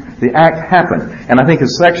happened. The act happened. And I think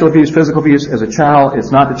as sexual abuse, physical abuse as a child,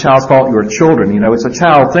 it's not the child's fault. You're children. It's a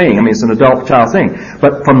child thing. It's an adult child thing.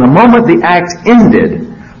 But from the moment the act ended,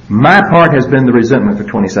 my part has been the resentment for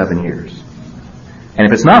 27 years. And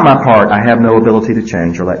if it's not my part, I have no ability to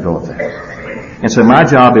change or let go of that. And so my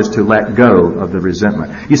job is to let go of the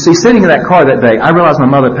resentment. You see, sitting in that car that day, I realized my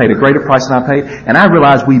mother paid a greater price than I paid, and I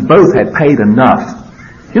realized we both had paid enough.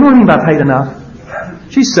 You know what I mean by paid enough?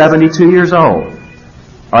 She's 72 years old.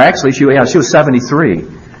 Or actually, she was 73.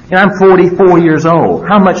 And I'm 44 years old.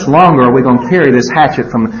 How much longer are we going to carry this hatchet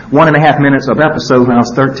from 1.5 minutes of episode when I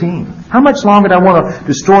was 13? How much longer do I want to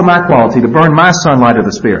destroy my quality, to burn my sunlight of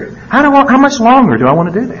the Spirit? How much longer do I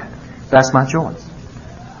want to do that? That's my choice.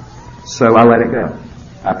 So I let it go.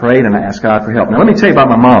 I prayed and I asked God for help. Now let me tell you about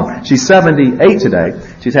my mom. She's 78 today.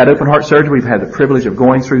 She's had open heart surgery. We've had the privilege of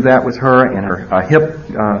going through that with her, and her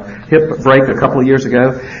hip break a couple of years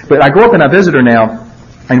ago. But I go up and I visit her now,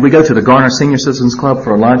 and we go to the Garner Senior Citizens Club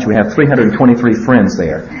for a lunch. We have 323 friends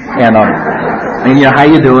there. And how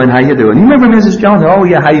you doing? How you doing? You remember Mrs. Jones? Oh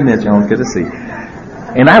yeah, how you, Miss Jones? Good to see you.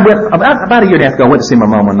 And I went, about a year and a half ago, I went to see my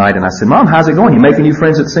mom one night, and I said, Mom, how's it going? You making new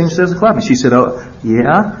friends at the Senior Citizens Club? And she said, oh,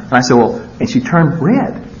 yeah. And I said, well, and she turned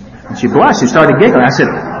red. And she blushed. She started giggling. I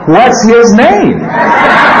said, what's his name?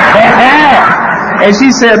 And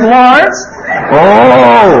she said, Lawrence.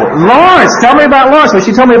 Oh, Lawrence. Tell me about Lawrence. Well,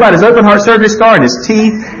 she told me about his open heart surgery scar and his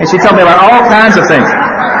teeth, and she told me about all kinds of things.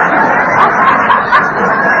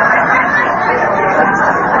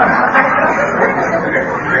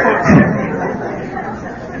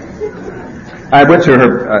 I went to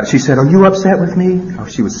her, she said, are you upset with me? Oh,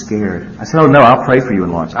 she was scared. I said, oh no, I'll pray for you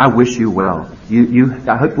and Lawrence. I wish you well.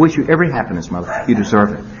 I wish you every happiness, Mother. You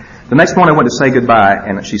deserve it. The next morning I went to say goodbye,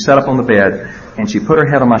 and she sat up on the bed, and she put her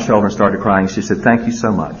head on my shoulder and started crying. She said, thank you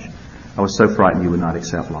so much. I was so frightened you would not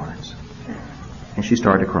accept Lawrence. And she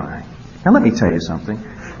started crying. Now let me tell you something.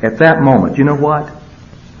 At that moment, you know what?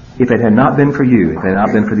 If it had not been for you, if it had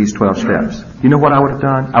not been for these 12 steps, you know what I would have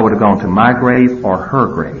done? I would have gone to my grave or her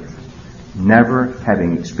grave, never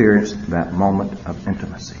having experienced that moment of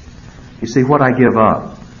intimacy. You see, what I give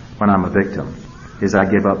up when I'm a victim is I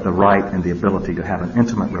give up the right and the ability to have an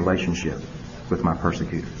intimate relationship with my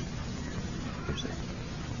persecutors. You see.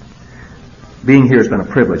 Being here has been a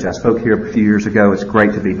privilege. I spoke here a few years ago. It's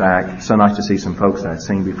great to be back. So nice to see some folks that I'd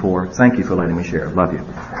seen before. Thank you for letting me share. Love you.